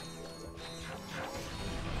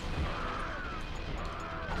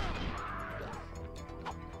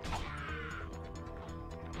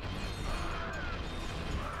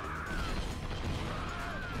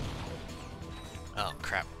 Oh,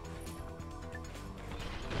 crap.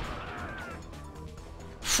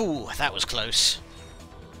 Phew, that was close.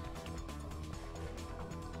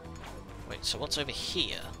 Wait, so what's over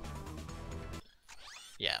here?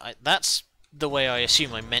 Yeah, that's the way I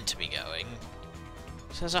assume I'm meant to be going.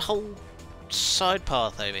 So there's a whole side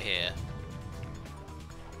path over here.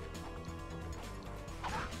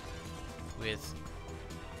 With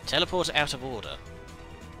teleport out of order.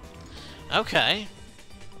 Okay.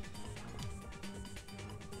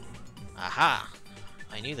 Aha!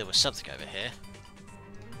 I knew there was something over here.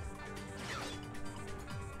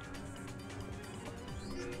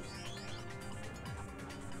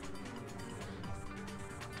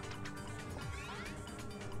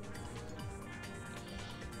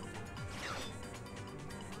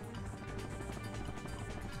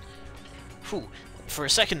 Whew. For a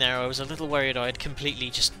second there I was a little worried I'd completely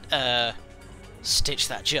just stitched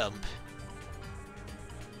that jump.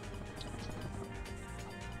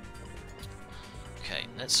 Okay,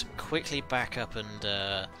 let's quickly back up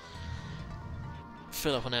and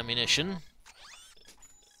fill up on ammunition.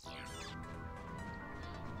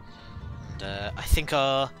 And I think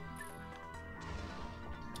our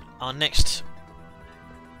next...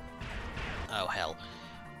 Oh hell.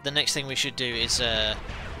 The next thing we should do is...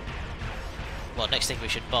 Well, next thing we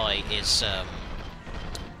should buy is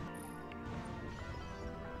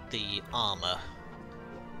the armor.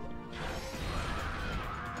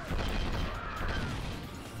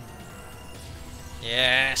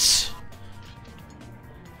 Yes!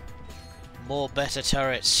 More better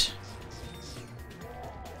turrets.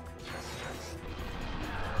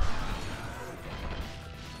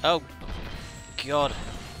 Oh, God.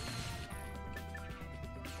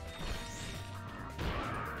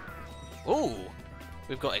 Ooh,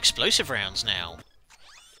 we've got explosive rounds now.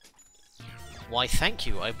 Why, thank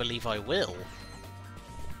you, I believe I will.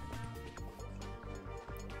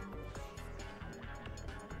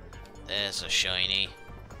 There's a shiny.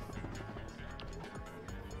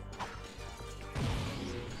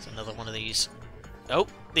 It's another one of these. Oh,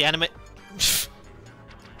 the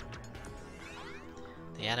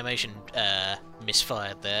the animation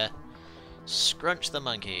misfired there. Scrunch the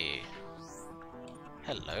monkey.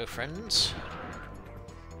 Hello, friends.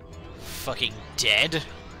 Fucking dead.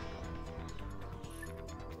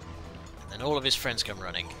 And then all of his friends come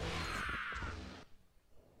running.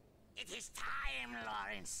 It is time,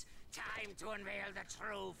 Lawrence. Time to unveil the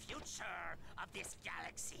true future of this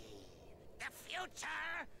galaxy. The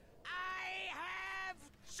future I have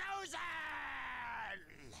chosen!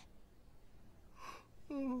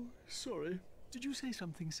 Oh, sorry. Did you say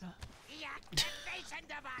something, sir? The activation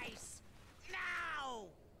device! Now!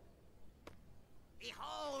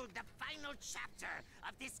 Behold the final chapter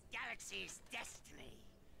of this galaxy's destiny.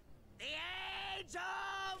 The Age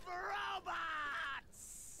of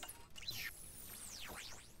Robots!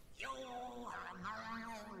 You are my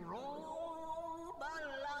robot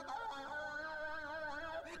lover.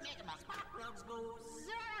 Making my spark plugs go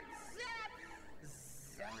zap, zap.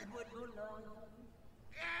 Zap would go long.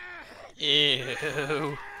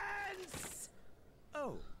 Ew.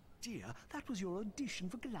 Oh, dear, that was your audition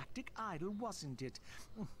for Galactic Idol, wasn't it?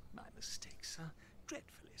 My mistake, sir.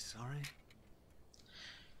 Dreadfully sorry.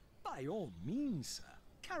 By all means, sir.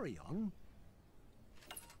 Carry on.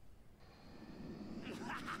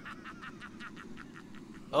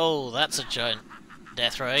 Oh, that's a giant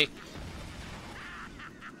death ray.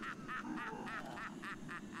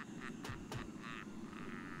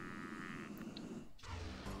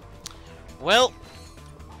 Well,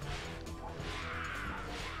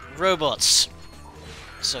 robots.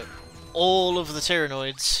 So, all of the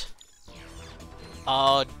Tyrannoids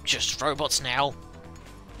are just robots now.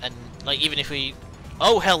 And, like, even if we...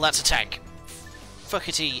 Oh, hell, that's a tank.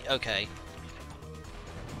 Fuckity, okay.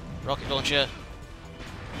 Rocket launcher.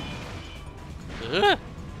 Ugh.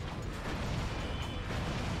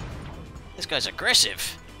 This guy's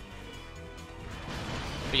aggressive.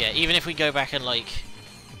 But yeah, even if we go back and, like,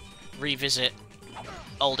 revisit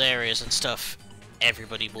old areas and stuff,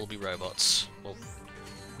 everybody will be robots. Well,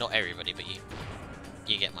 not everybody, but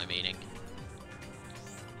you get my meaning.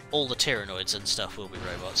 All the Tyrannoids and stuff will be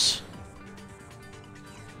robots.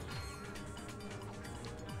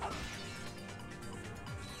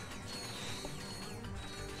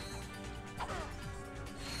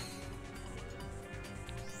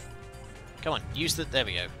 Come on, use the... There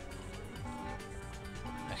we go.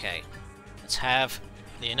 Okay, let's have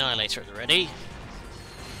the Annihilator at the ready.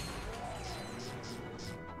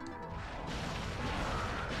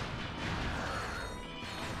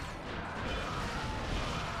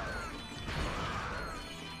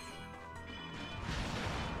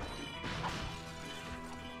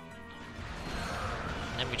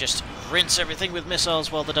 And then we just rinse everything with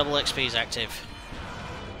missiles while the double XP is active.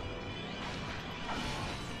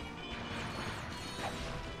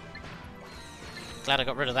 Glad I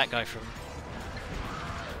got rid of that guy from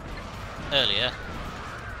earlier.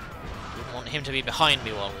 Didn't want him to be behind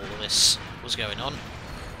me while all of this was going on.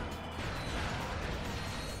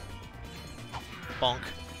 Bonk.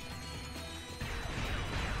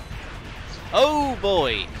 Oh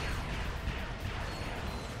boy!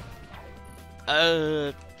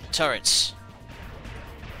 Turrets.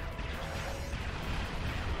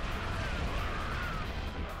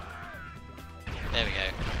 There we go.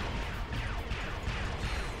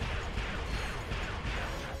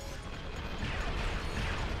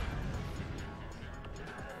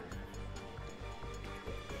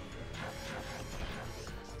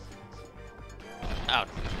 Oh.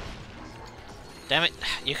 Damn it,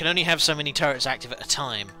 you can only have so many turrets active at a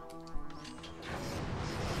time.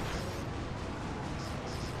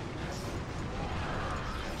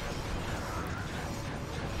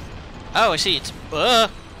 Oh, I see, it's... oh,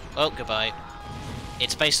 goodbye.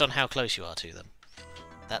 It's based on how close you are to them.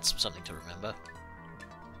 That's something to remember.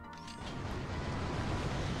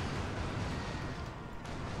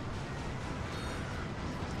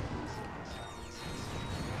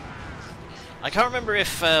 I can't remember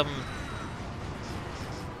if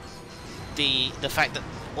the fact that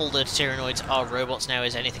all the Tyrannoids are robots now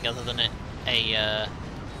is anything other than a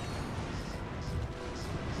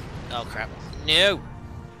oh crap, no!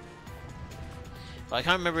 But I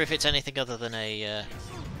can't remember if it's anything other than a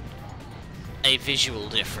visual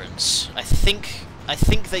difference. I think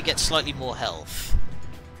they get slightly more health,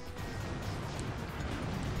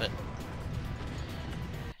 but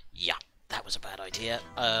yeah, that was a bad idea.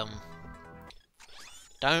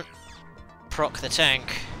 Don't proc the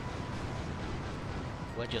tank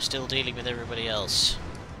when you're still dealing with everybody else.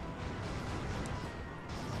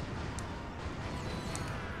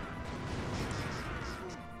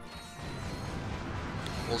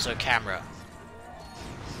 Also camera.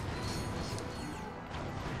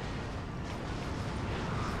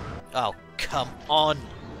 Oh, come on!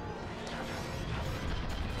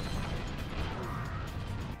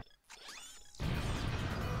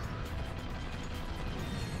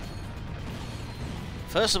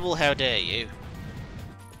 First of all, how dare you?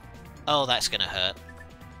 Oh, that's gonna hurt.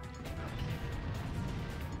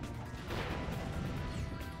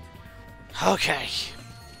 Okay.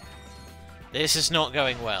 This is not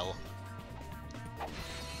going well.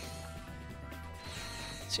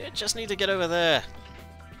 See, I just need to get over there.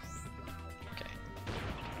 Okay.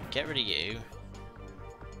 Get rid of you.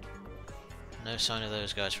 No sign of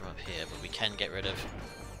those guys from up here, but we can get rid of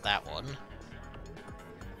that one.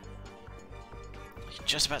 I can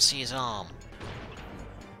just about see his arm.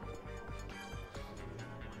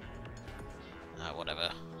 Ah,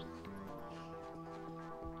 whatever.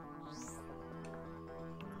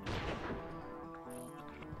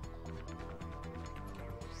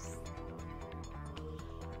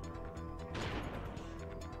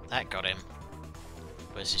 That got him.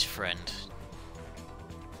 Where's his friend?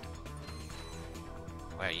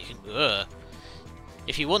 Wow, you can...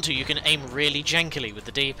 If you want to, you can aim really jankily with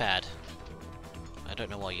the D-pad. I don't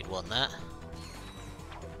know why you'd want that.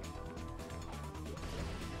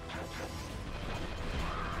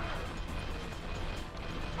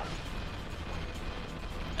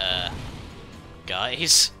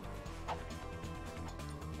 Guys?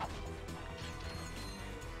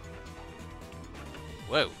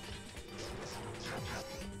 Whoa.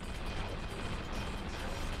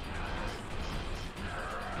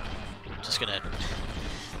 Just gonna...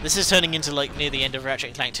 This is turning into like near the end of Ratchet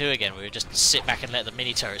and Clank 2 again, where we just sit back and let the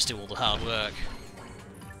mini turrets do all the hard work.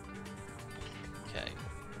 Okay.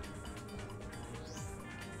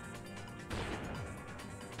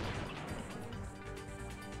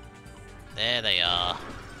 There they are.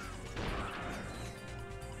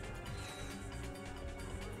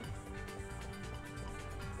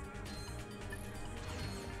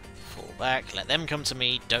 Fall back, let them come to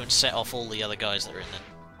me, don't set off all the other guys that are in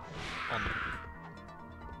the... on the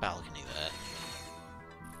balcony there.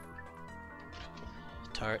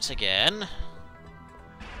 Turrets again.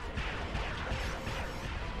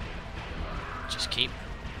 Just keep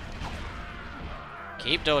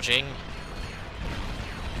dodging.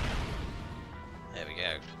 There we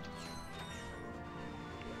go.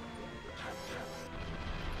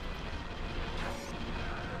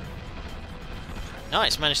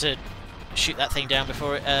 Nice, managed to shoot that thing down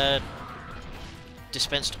before it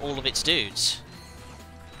dispensed all of its dudes.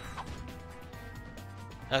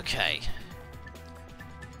 Okay.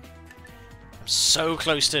 I'm so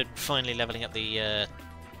close to finally leveling up the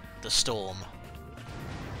storm.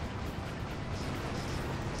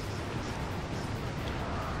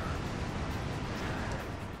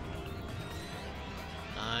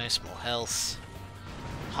 Nice, more health.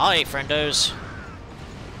 Hi, friendos.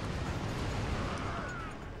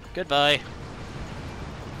 Goodbye.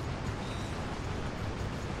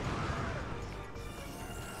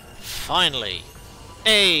 Finally.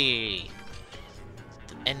 Hey!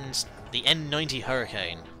 The N90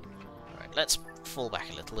 Hurricane. Alright, let's fall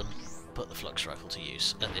back a little and put the flux rifle to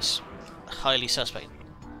use at this highly suspect...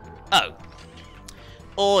 Oh!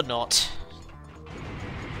 Or not.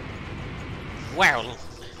 Wow!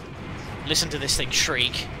 Listen to this thing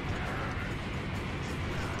shriek.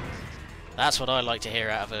 That's what I like to hear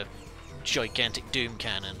out of a gigantic Doom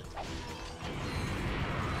cannon.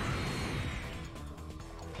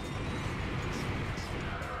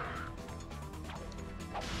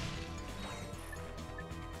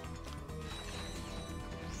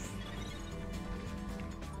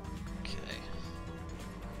 Okay.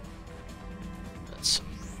 Let's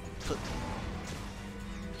put...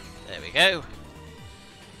 There we go.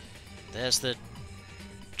 There's the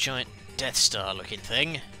giant Death Star looking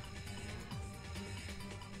thing.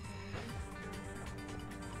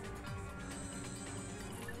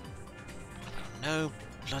 No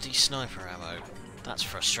bloody sniper ammo. That's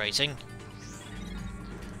frustrating.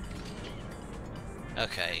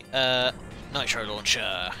 Okay, nitro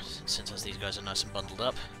launcher. Since as these guys are nice and bundled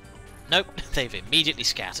up. Nope, they've immediately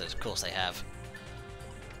scattered. Of course they have.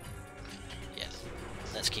 Yeah,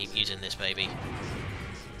 let's keep using this baby.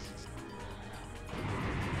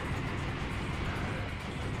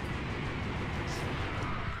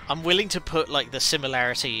 I'm willing to put, like, the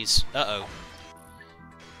similarities... Uh-oh.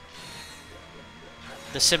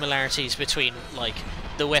 The similarities between, like,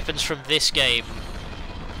 the weapons from this game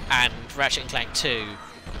and Ratchet and Clank 2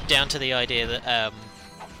 down to the idea that,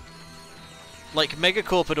 like,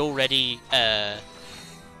 Megacorp had already,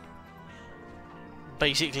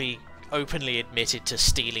 basically openly admitted to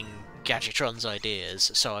stealing Gadgetron's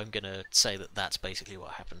ideas, so I'm gonna say that that's basically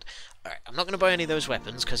what happened. Alright, I'm not gonna buy any of those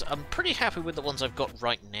weapons, because I'm pretty happy with the ones I've got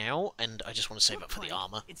right now, and I just want to save up for the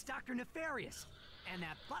armor. It's Dr. Nefarious and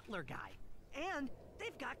that butler guy. And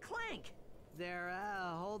they've got Clank. They're,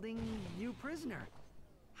 holding you prisoner.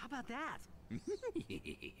 How about that?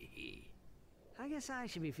 I guess I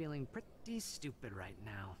should be feeling pretty stupid right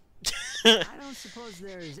now. I don't suppose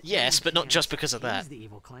there's... Yes, but not just because of that. He's the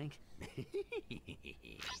evil Clank.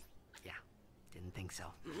 Yeah, didn't think so.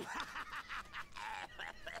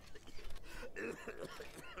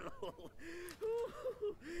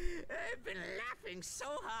 I've been laughing so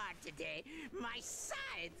hard today, my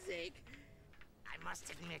sides ache. I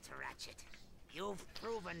must admit, Ratchet, you've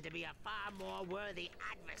proven to be a far more worthy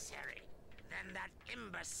adversary than that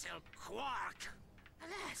imbecile Quark.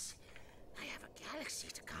 Alas, I have a galaxy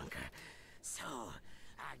to conquer, so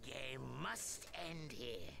our game must end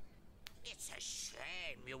here. It's a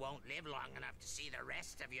shame you won't live long enough to see the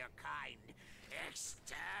rest of your kind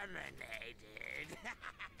exterminated.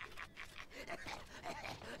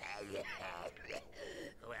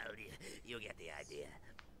 Well, you get the idea.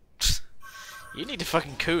 You need to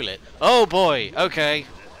fucking cool it. Oh boy, okay.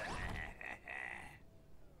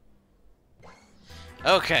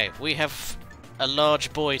 Okay, we have a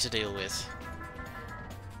large boy to deal with.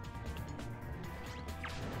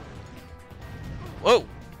 Whoa!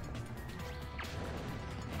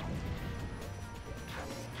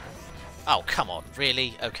 Oh, come on,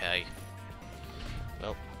 really? Okay.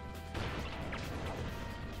 Well.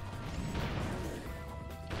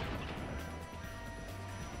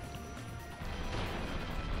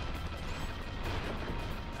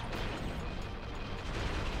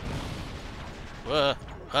 Whoa.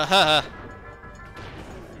 Ha ha ha.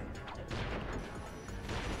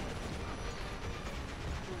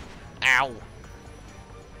 Ow.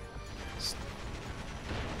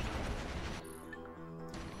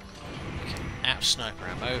 Out of sniper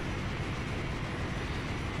ammo.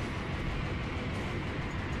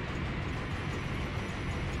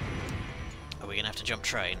 Are we gonna have to jump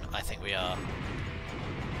train? I think we are.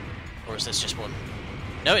 Or is this just one?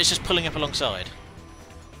 No, it's just pulling up alongside.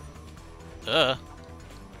 Ah,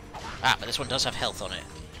 but this one does have health on it.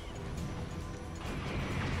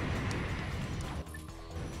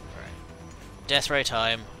 Alright. Death ray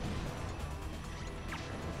time.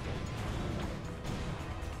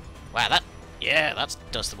 Wow, that... Yeah, that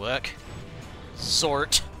does the work.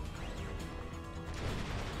 Sort.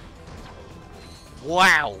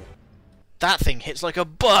 Wow! That thing hits like a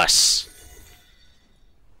bus!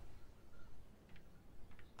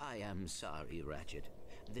 I am sorry, Ratchet.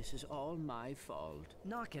 This is all my fault.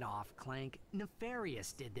 Knock it off, Clank.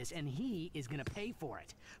 Nefarious did this, and he is gonna pay for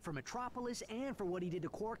it. For Metropolis and for what he did to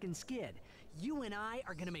Quark and Skid. You and I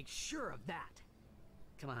are gonna make sure of that.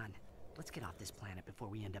 Come on, let's get off this planet before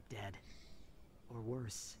we end up dead. Or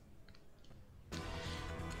worse.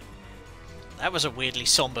 That was a weirdly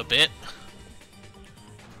somber bit.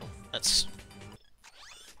 Let's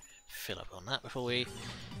fill up on that before we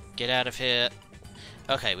get out of here.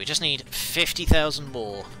 Okay, we just need 50,000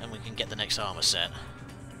 more, and we can get the next armor set.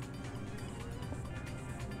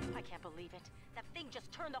 I can't believe it. That thing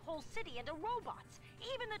just turned the whole city into robots,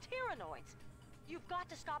 even the Tyrannoids. You've got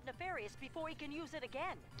to stop Nefarious before he can use it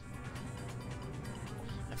again.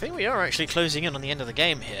 I think we are actually closing in on the end of the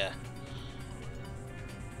game here.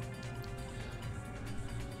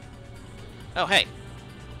 Oh, hey.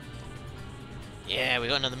 Yeah, we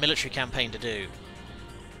got another military campaign to do.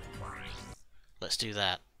 Let's do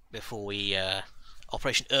that before we...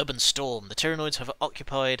 Operation Urban Storm. The Tyrannoids have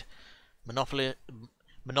occupied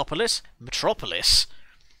Metropolis,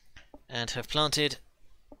 and have planted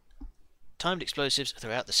timed explosives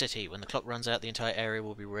throughout the city. When the clock runs out, the entire area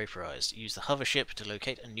will be vaporized. Use the hover ship to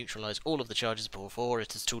locate and neutralize all of the charges before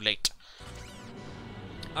it is too late.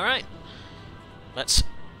 Alright. Let's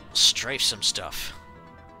strafe some stuff.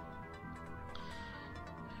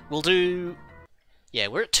 We'll do... Yeah,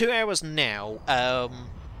 we're at 2 hours now.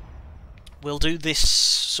 We'll do this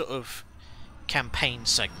sort of campaign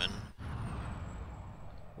segment.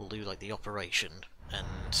 We'll do like the operation,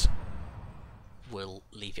 and we'll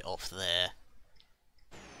leave it off there.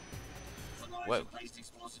 Whoa. Placed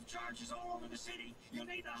explosive charges all over the city. You'll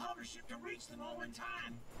need the hover ship to reach them all in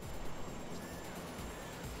time.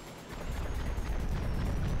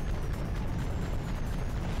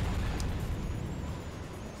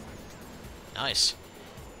 Nice.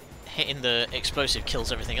 Hitting the explosive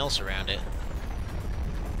kills everything else around it.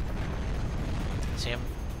 See,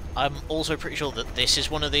 I'm also pretty sure that this is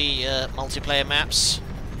one of the multiplayer maps.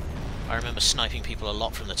 I remember sniping people a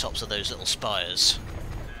lot from the tops of those little spires.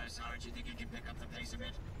 Sarge, you think you can pick up the pace a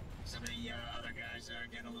bit? Some of the other guys are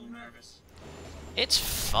getting a little nervous. It's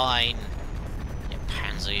fine, you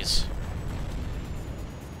pansies.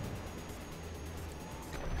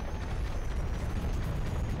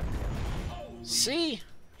 See?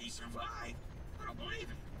 He survived. I don't believe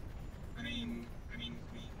it. I mean,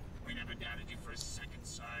 we never doubted you for a second,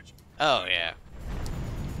 Sarge. Oh yeah.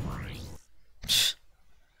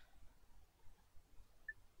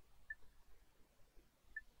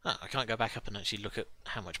 Oh, I can't go back up and actually look at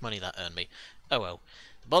how much money that earned me. Oh well.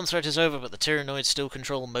 The bomb threat is over, but the Tyrannoids still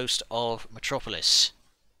control most of Metropolis.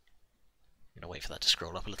 I'm gonna wait for that to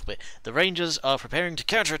scroll up a little bit. The Rangers are preparing to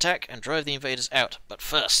counterattack and drive the invaders out, but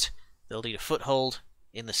first, they'll need a foothold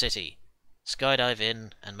in the city. Skydive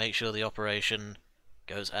in and make sure the operation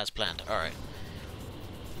goes as planned. Alright.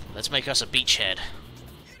 Let's make us a beachhead.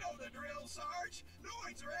 You know the drill, Sarge.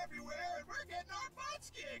 Noids are everywhere and we're getting our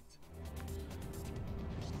butts kicked.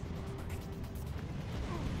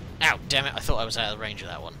 Ow, damn it, I thought I was out of the range of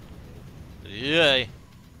that one. Yay!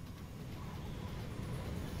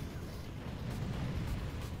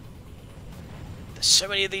 There's so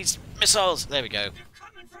many of these missiles! There we go. They're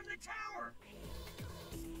coming from the tower.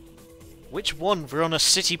 Which one? We're on a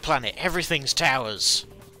city planet. Everything's towers.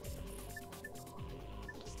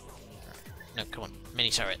 No, come on.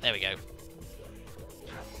 Mini turret. There we go.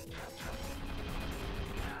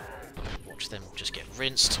 Watch them just get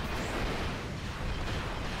rinsed.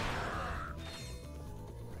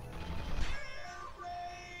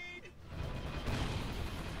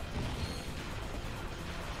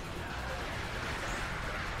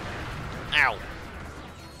 Ow!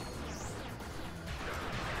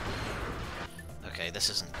 Okay, this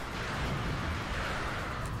isn't...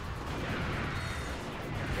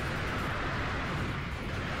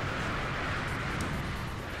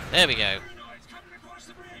 There we go.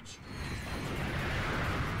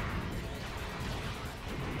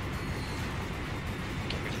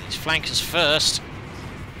 Get rid of these flankers first.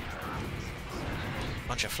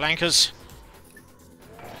 Bunch of flankers.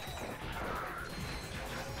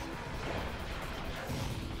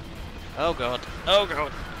 Oh god. Oh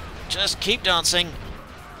god. Just keep dancing.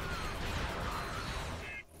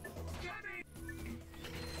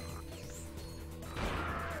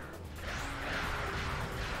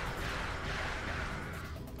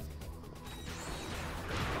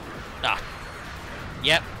 Ah.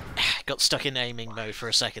 Yep. Got stuck in aiming mode for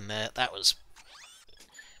a second there. That was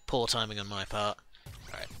poor timing on my part.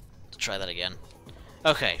 Alright. Let's try that again.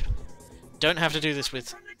 Okay. don't have to do this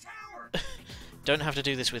with... don't have to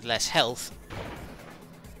do this with less health.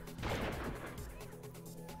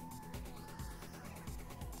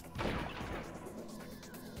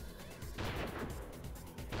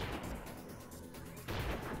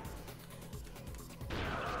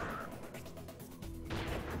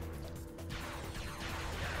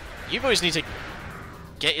 You boys need to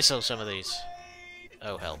get yourself some of these.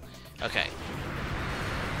 Oh hell. Okay.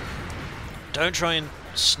 Don't try and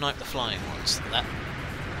snipe the flying ones. That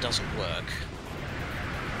doesn't work.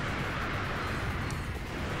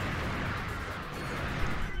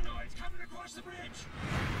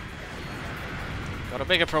 Got a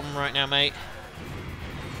bigger problem right now, mate.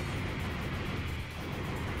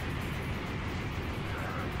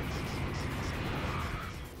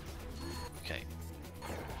 Okay.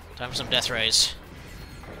 Time for some death rays.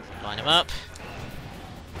 Line him up.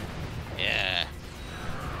 Yeah.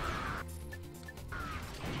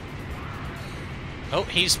 Oh,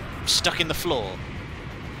 he's stuck in the floor.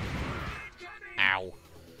 Ow.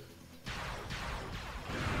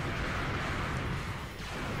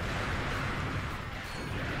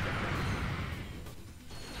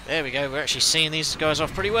 There we go, we're actually seeing these guys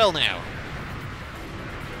off pretty well now.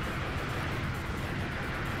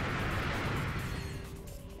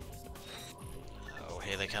 Oh,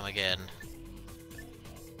 here they come again.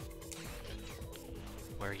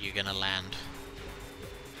 Where are you gonna land?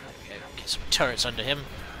 There we go, get some turrets under him.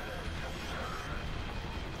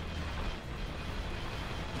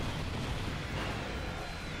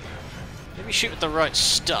 Maybe shoot with the right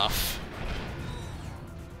stuff.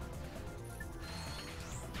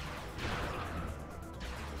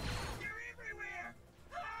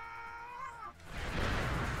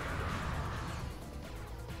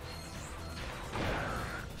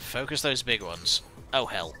 Focus those big ones. Oh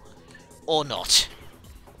hell. Or not.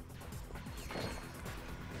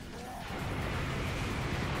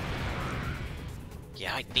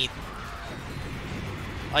 Yeah,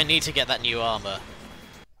 I need to get that new armor.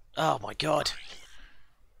 Oh my god.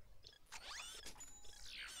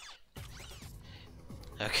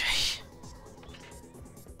 Okay.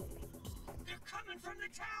 They're coming from the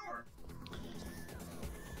tower.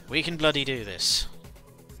 We can bloody do this.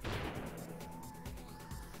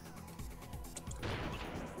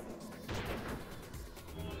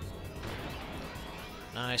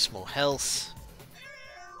 Nice, more health.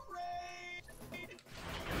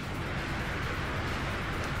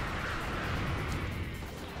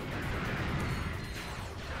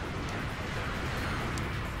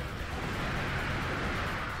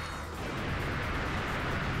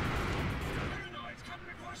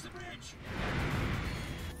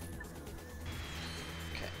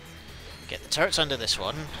 Okay. Get the turrets under this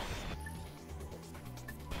one.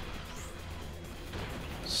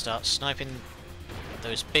 Start sniping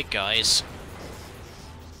those big guys.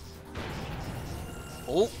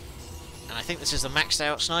 Oh, and I think this is the maxed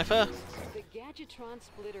out sniper. The Gadgetron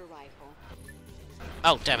splitter rifle.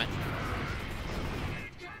 Oh, damn it.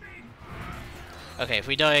 Okay, if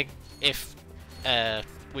we die, if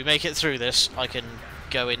we make it through this, I can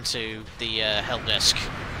go into the help desk.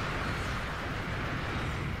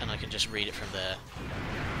 And I can just read it from there.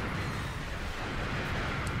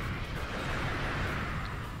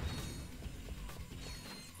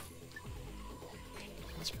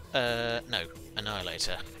 No,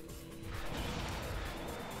 Annihilator.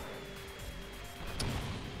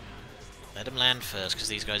 Let him land first, because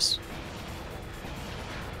these guys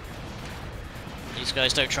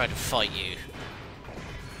don't try to fight you.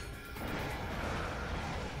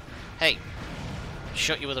 Hey!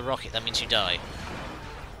 Shot you with a rocket, that means you die.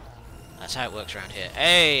 That's how it works around here.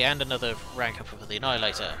 Hey! And another rank up for the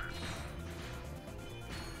Annihilator.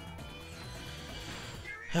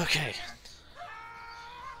 Okay.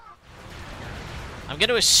 I'm going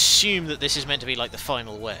to assume that this is meant to be like the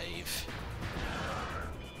final wave.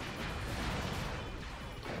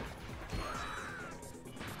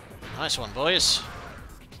 Nice one, boys.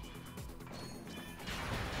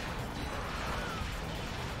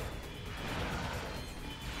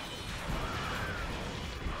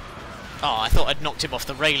 Oh, I thought I'd knocked him off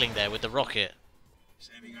the railing there with the rocket.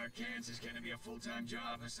 Saving our kids is gonna be a full-time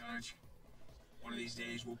job, Sarge. One of these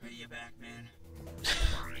days we'll pay you back, man.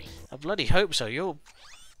 I bloody hope so. You'll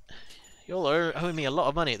owe me a lot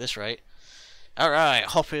of money at this rate. Alright,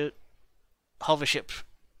 hovership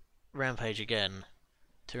rampage again.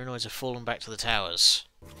 Tyrannoids have fallen back to the towers.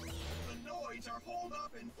 The Noids are holed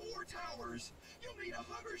up in 4 towers. You'll need a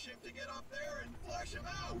hover ship to get up there and flush them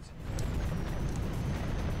out.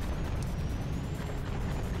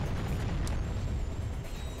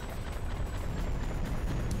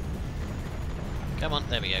 Come on,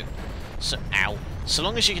 there we go. So, ow. So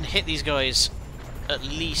long as you can hit these guys at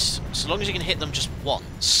least... So long as you can hit them just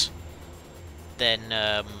once, then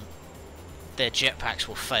their jetpacks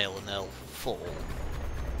will fail and they'll fall.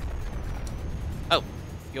 Oh,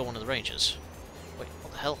 you're one of the rangers. Wait,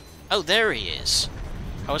 what the hell? Oh, there he is!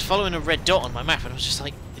 I was following a red dot on my map and I was just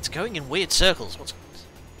like, it's going in weird circles. What's...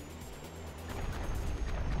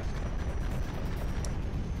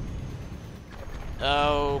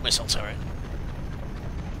 Oh, missile turret.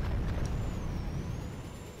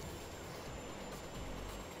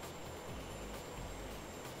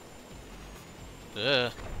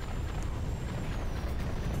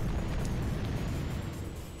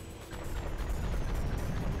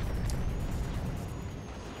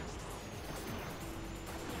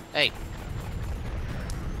 Hey.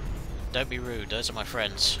 Don't be rude, those are my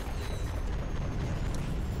friends.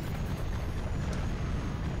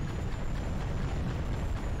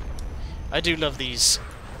 I do love these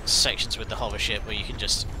sections with the hover ship where you can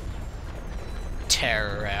just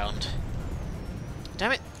tear around.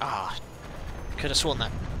 Damn it! Ah, could have sworn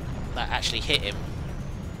that actually hit him.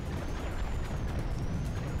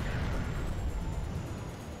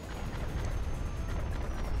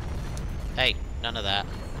 Hey, none of that.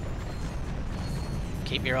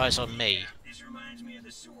 Keep your eyes on me. This reminds me of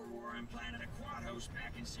the sewer war on planet Aquatos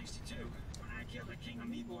back in '62, when I killed the King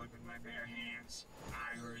Amoeboid with my bare hands.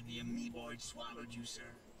 I heard the Amoeboid swallowed you, sir.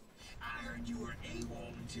 I heard you were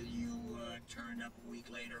AWOL until you turned up a week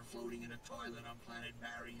later floating in a toilet on planet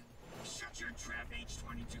Barium. Shut your trap,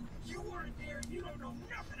 H-22. You weren't there and you don't know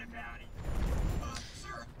nothing about it.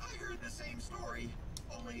 Sir, I heard the same story.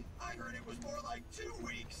 Only I heard it was more like 2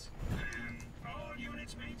 weeks. All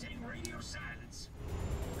units maintain radio silence.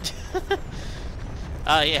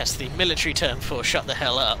 Ah yes, the military term for shut the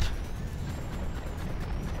hell up.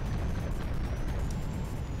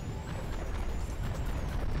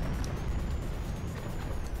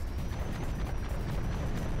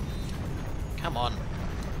 Come on.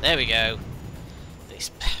 There we go.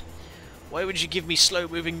 These... Why would you give me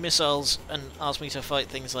slow-moving missiles and ask me to fight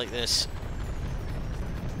things like this?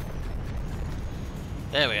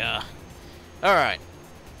 There we are. Alright.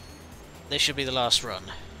 This should be the last run.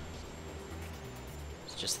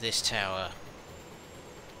 It's just this tower.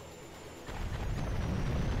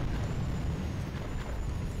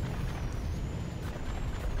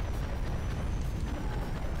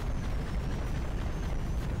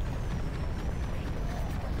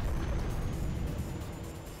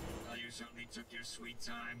 Took your sweet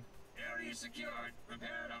time. Area secured. Prepare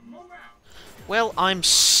to move out. Well, I'm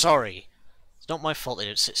sorry. It's not my fault they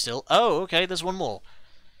don't sit still. Oh, okay, there's one more.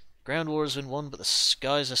 Ground war has been won, but the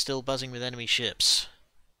skies are still buzzing with enemy ships.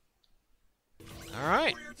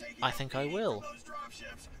 Alright, I think I will. Those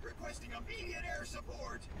dropships requesting immediate air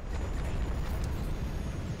support.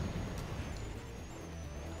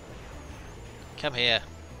 Come here.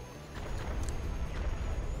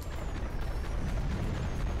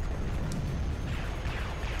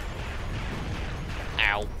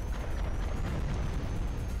 Ow.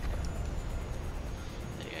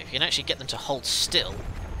 There you go. If you can actually get them to hold still.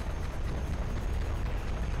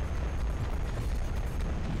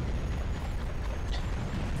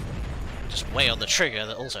 Just way on the trigger,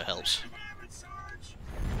 that also helps.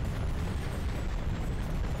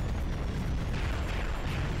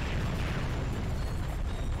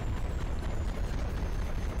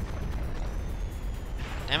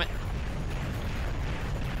 Damn it.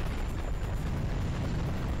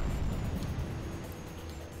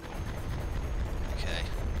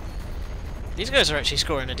 These guys are actually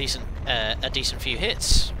scoring a decent few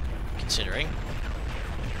hits, considering.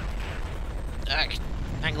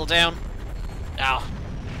 Angle down. Ow.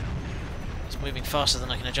 He's moving faster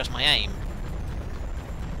than I can adjust my aim.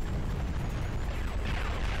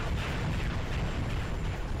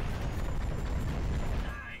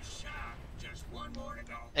 Nice shot. Just one more to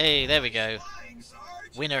go. Hey, there we go. Flying,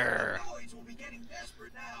 Sarge. Winner. The Lloyds will be getting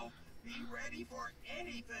desperate now. Be ready for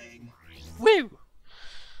anything. Woo!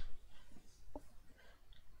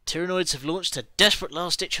 Tyrannoids have launched a desperate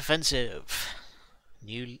last-ditch offensive.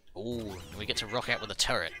 New... Ooh, we get to rock out with a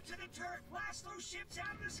turret. Get to the turret. Blast those ships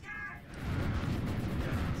out of the sky.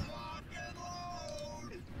 Lock and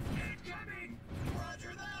load. Incoming.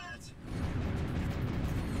 Roger that.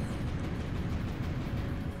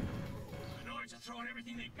 The Lloyds are throwing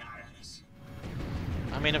everything they got at us.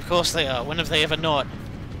 I mean, of course they are. When have they ever not?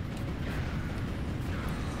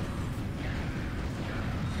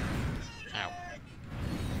 Ow.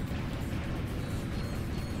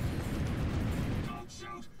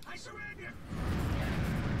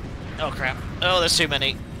 Oh crap. Oh, there's too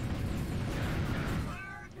many.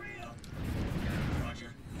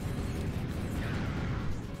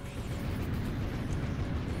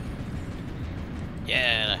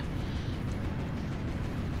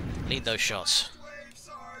 need those shots.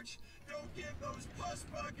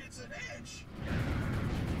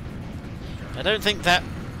 I don't think that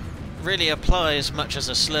really applies much as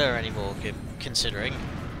a slur anymore, considering.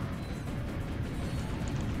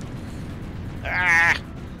 Ah!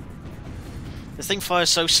 This thing fires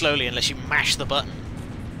so slowly unless you mash the button.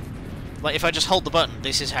 Like, if I just hold the button,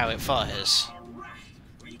 this is how it fires.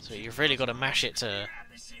 So you've really got to mash it to...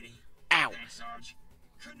 Ow!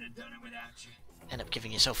 End up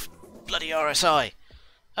giving yourself bloody RSI.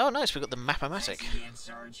 Oh, nice, we got the Map-O-Matic.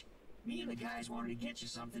 Me and the guys wanted to get you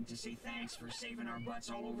something to say thanks for saving our butts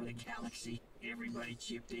all over the galaxy. Everybody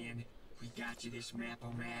chipped in. We got you this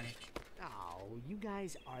Map-O-Matic. Oh, you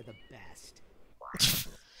guys are the best.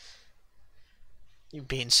 You're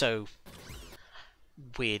being so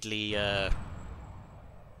weirdly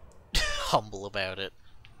humble about it.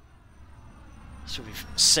 So we've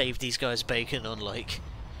saved these guys bacon on, like,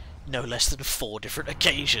 no less than 4 different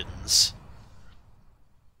occasions.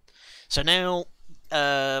 So now,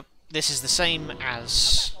 this is the same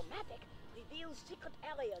as...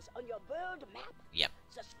 Yep.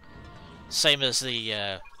 Same as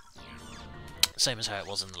the, same as how it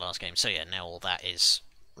was in the last game. So yeah, now all that is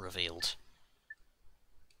revealed.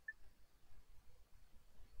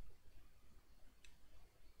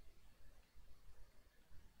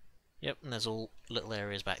 Yep, and there's all little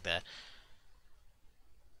areas back there.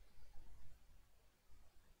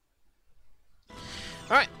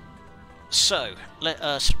 Alright, so let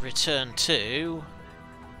us return to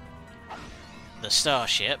the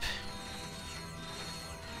starship.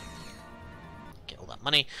 Get all that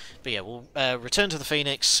money. But yeah, we'll return to the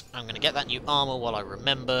Phoenix. I'm going to get that new armor while I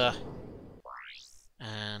remember.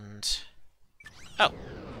 And... oh,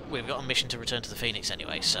 we've got a mission to return to the Phoenix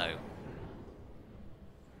anyway, so...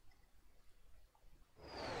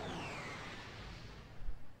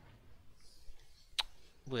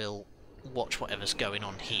 we'll watch whatever's going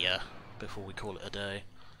on here before we call it a day.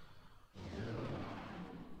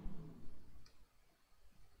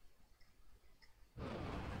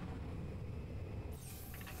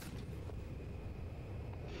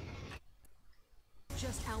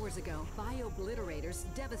 Just hours ago, bio-obliterators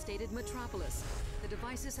devastated Metropolis. The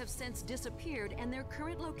devices have since disappeared and their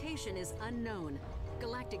current location is unknown.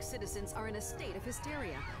 Galactic citizens are in a state of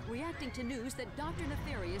hysteria, reacting to news that Dr.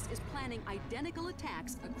 Nefarious is planning identical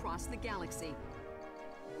attacks across the galaxy.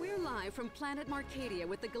 We're live from planet Marcadia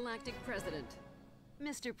with the Galactic President.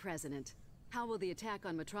 Mr. President, how will the attack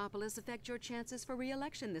on Metropolis affect your chances for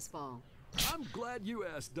re-election this fall? I'm glad you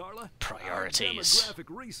asked, Darla. Priorities. Our demographic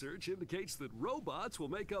research indicates that robots will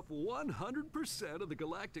make up 100% of the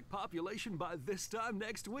galactic population by this time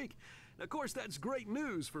next week. Now, of course, that's great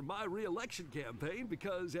news for my re-election campaign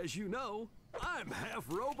because, as you know, I'm half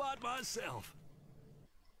robot myself.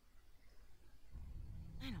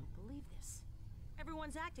 I don't believe this.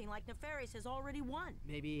 Everyone's acting like Nefarious has already won.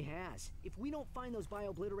 Maybe he has. If we don't find those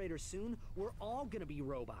bio-obliterators soon, we're all gonna be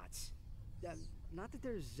robots. Not that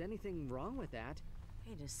there's anything wrong with that.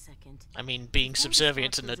 Wait a second. I mean, being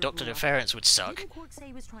subservient to Dr. Nefarious would suck. Didn't Quark say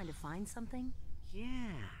he was trying to find something?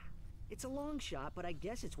 Yeah. It's a long shot, but I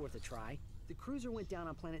guess it's worth a try. The cruiser went down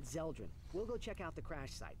on planet Zeldrin. We'll go check out the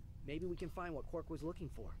crash site. Maybe we can find what Quark was looking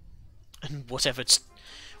for. And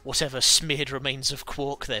whatever smeared remains of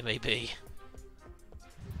Quark there may be.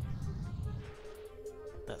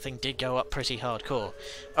 That thing did go up pretty hardcore.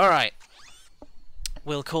 Alright.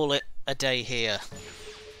 We'll call it a day here.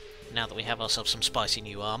 Now that we have ourselves some spicy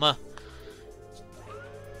new armor.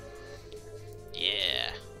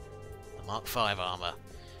 Yeah. The Mark V armor.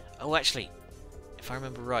 Oh, actually, if I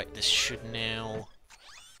remember right, this should now...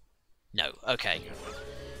 no, okay.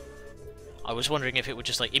 I was wondering if it would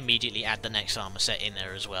just, like, immediately add the next armor set in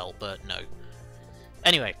there as well, but no.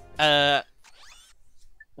 Anyway,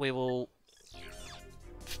 we will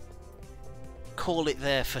call it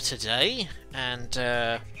there for today, and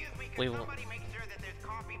we will...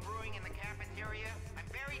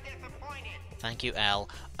 Thank you, Al.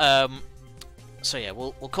 So yeah,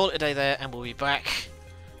 we'll call it a day there, and we'll be back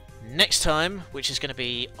next time, which is going to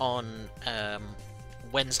be on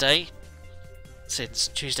Wednesday, since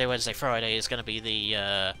Tuesday, Wednesday, Friday is going to be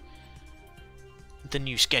the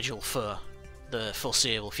new schedule for the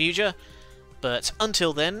foreseeable future. But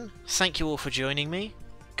until then, thank you all for joining me.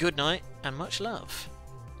 Good night, and much love.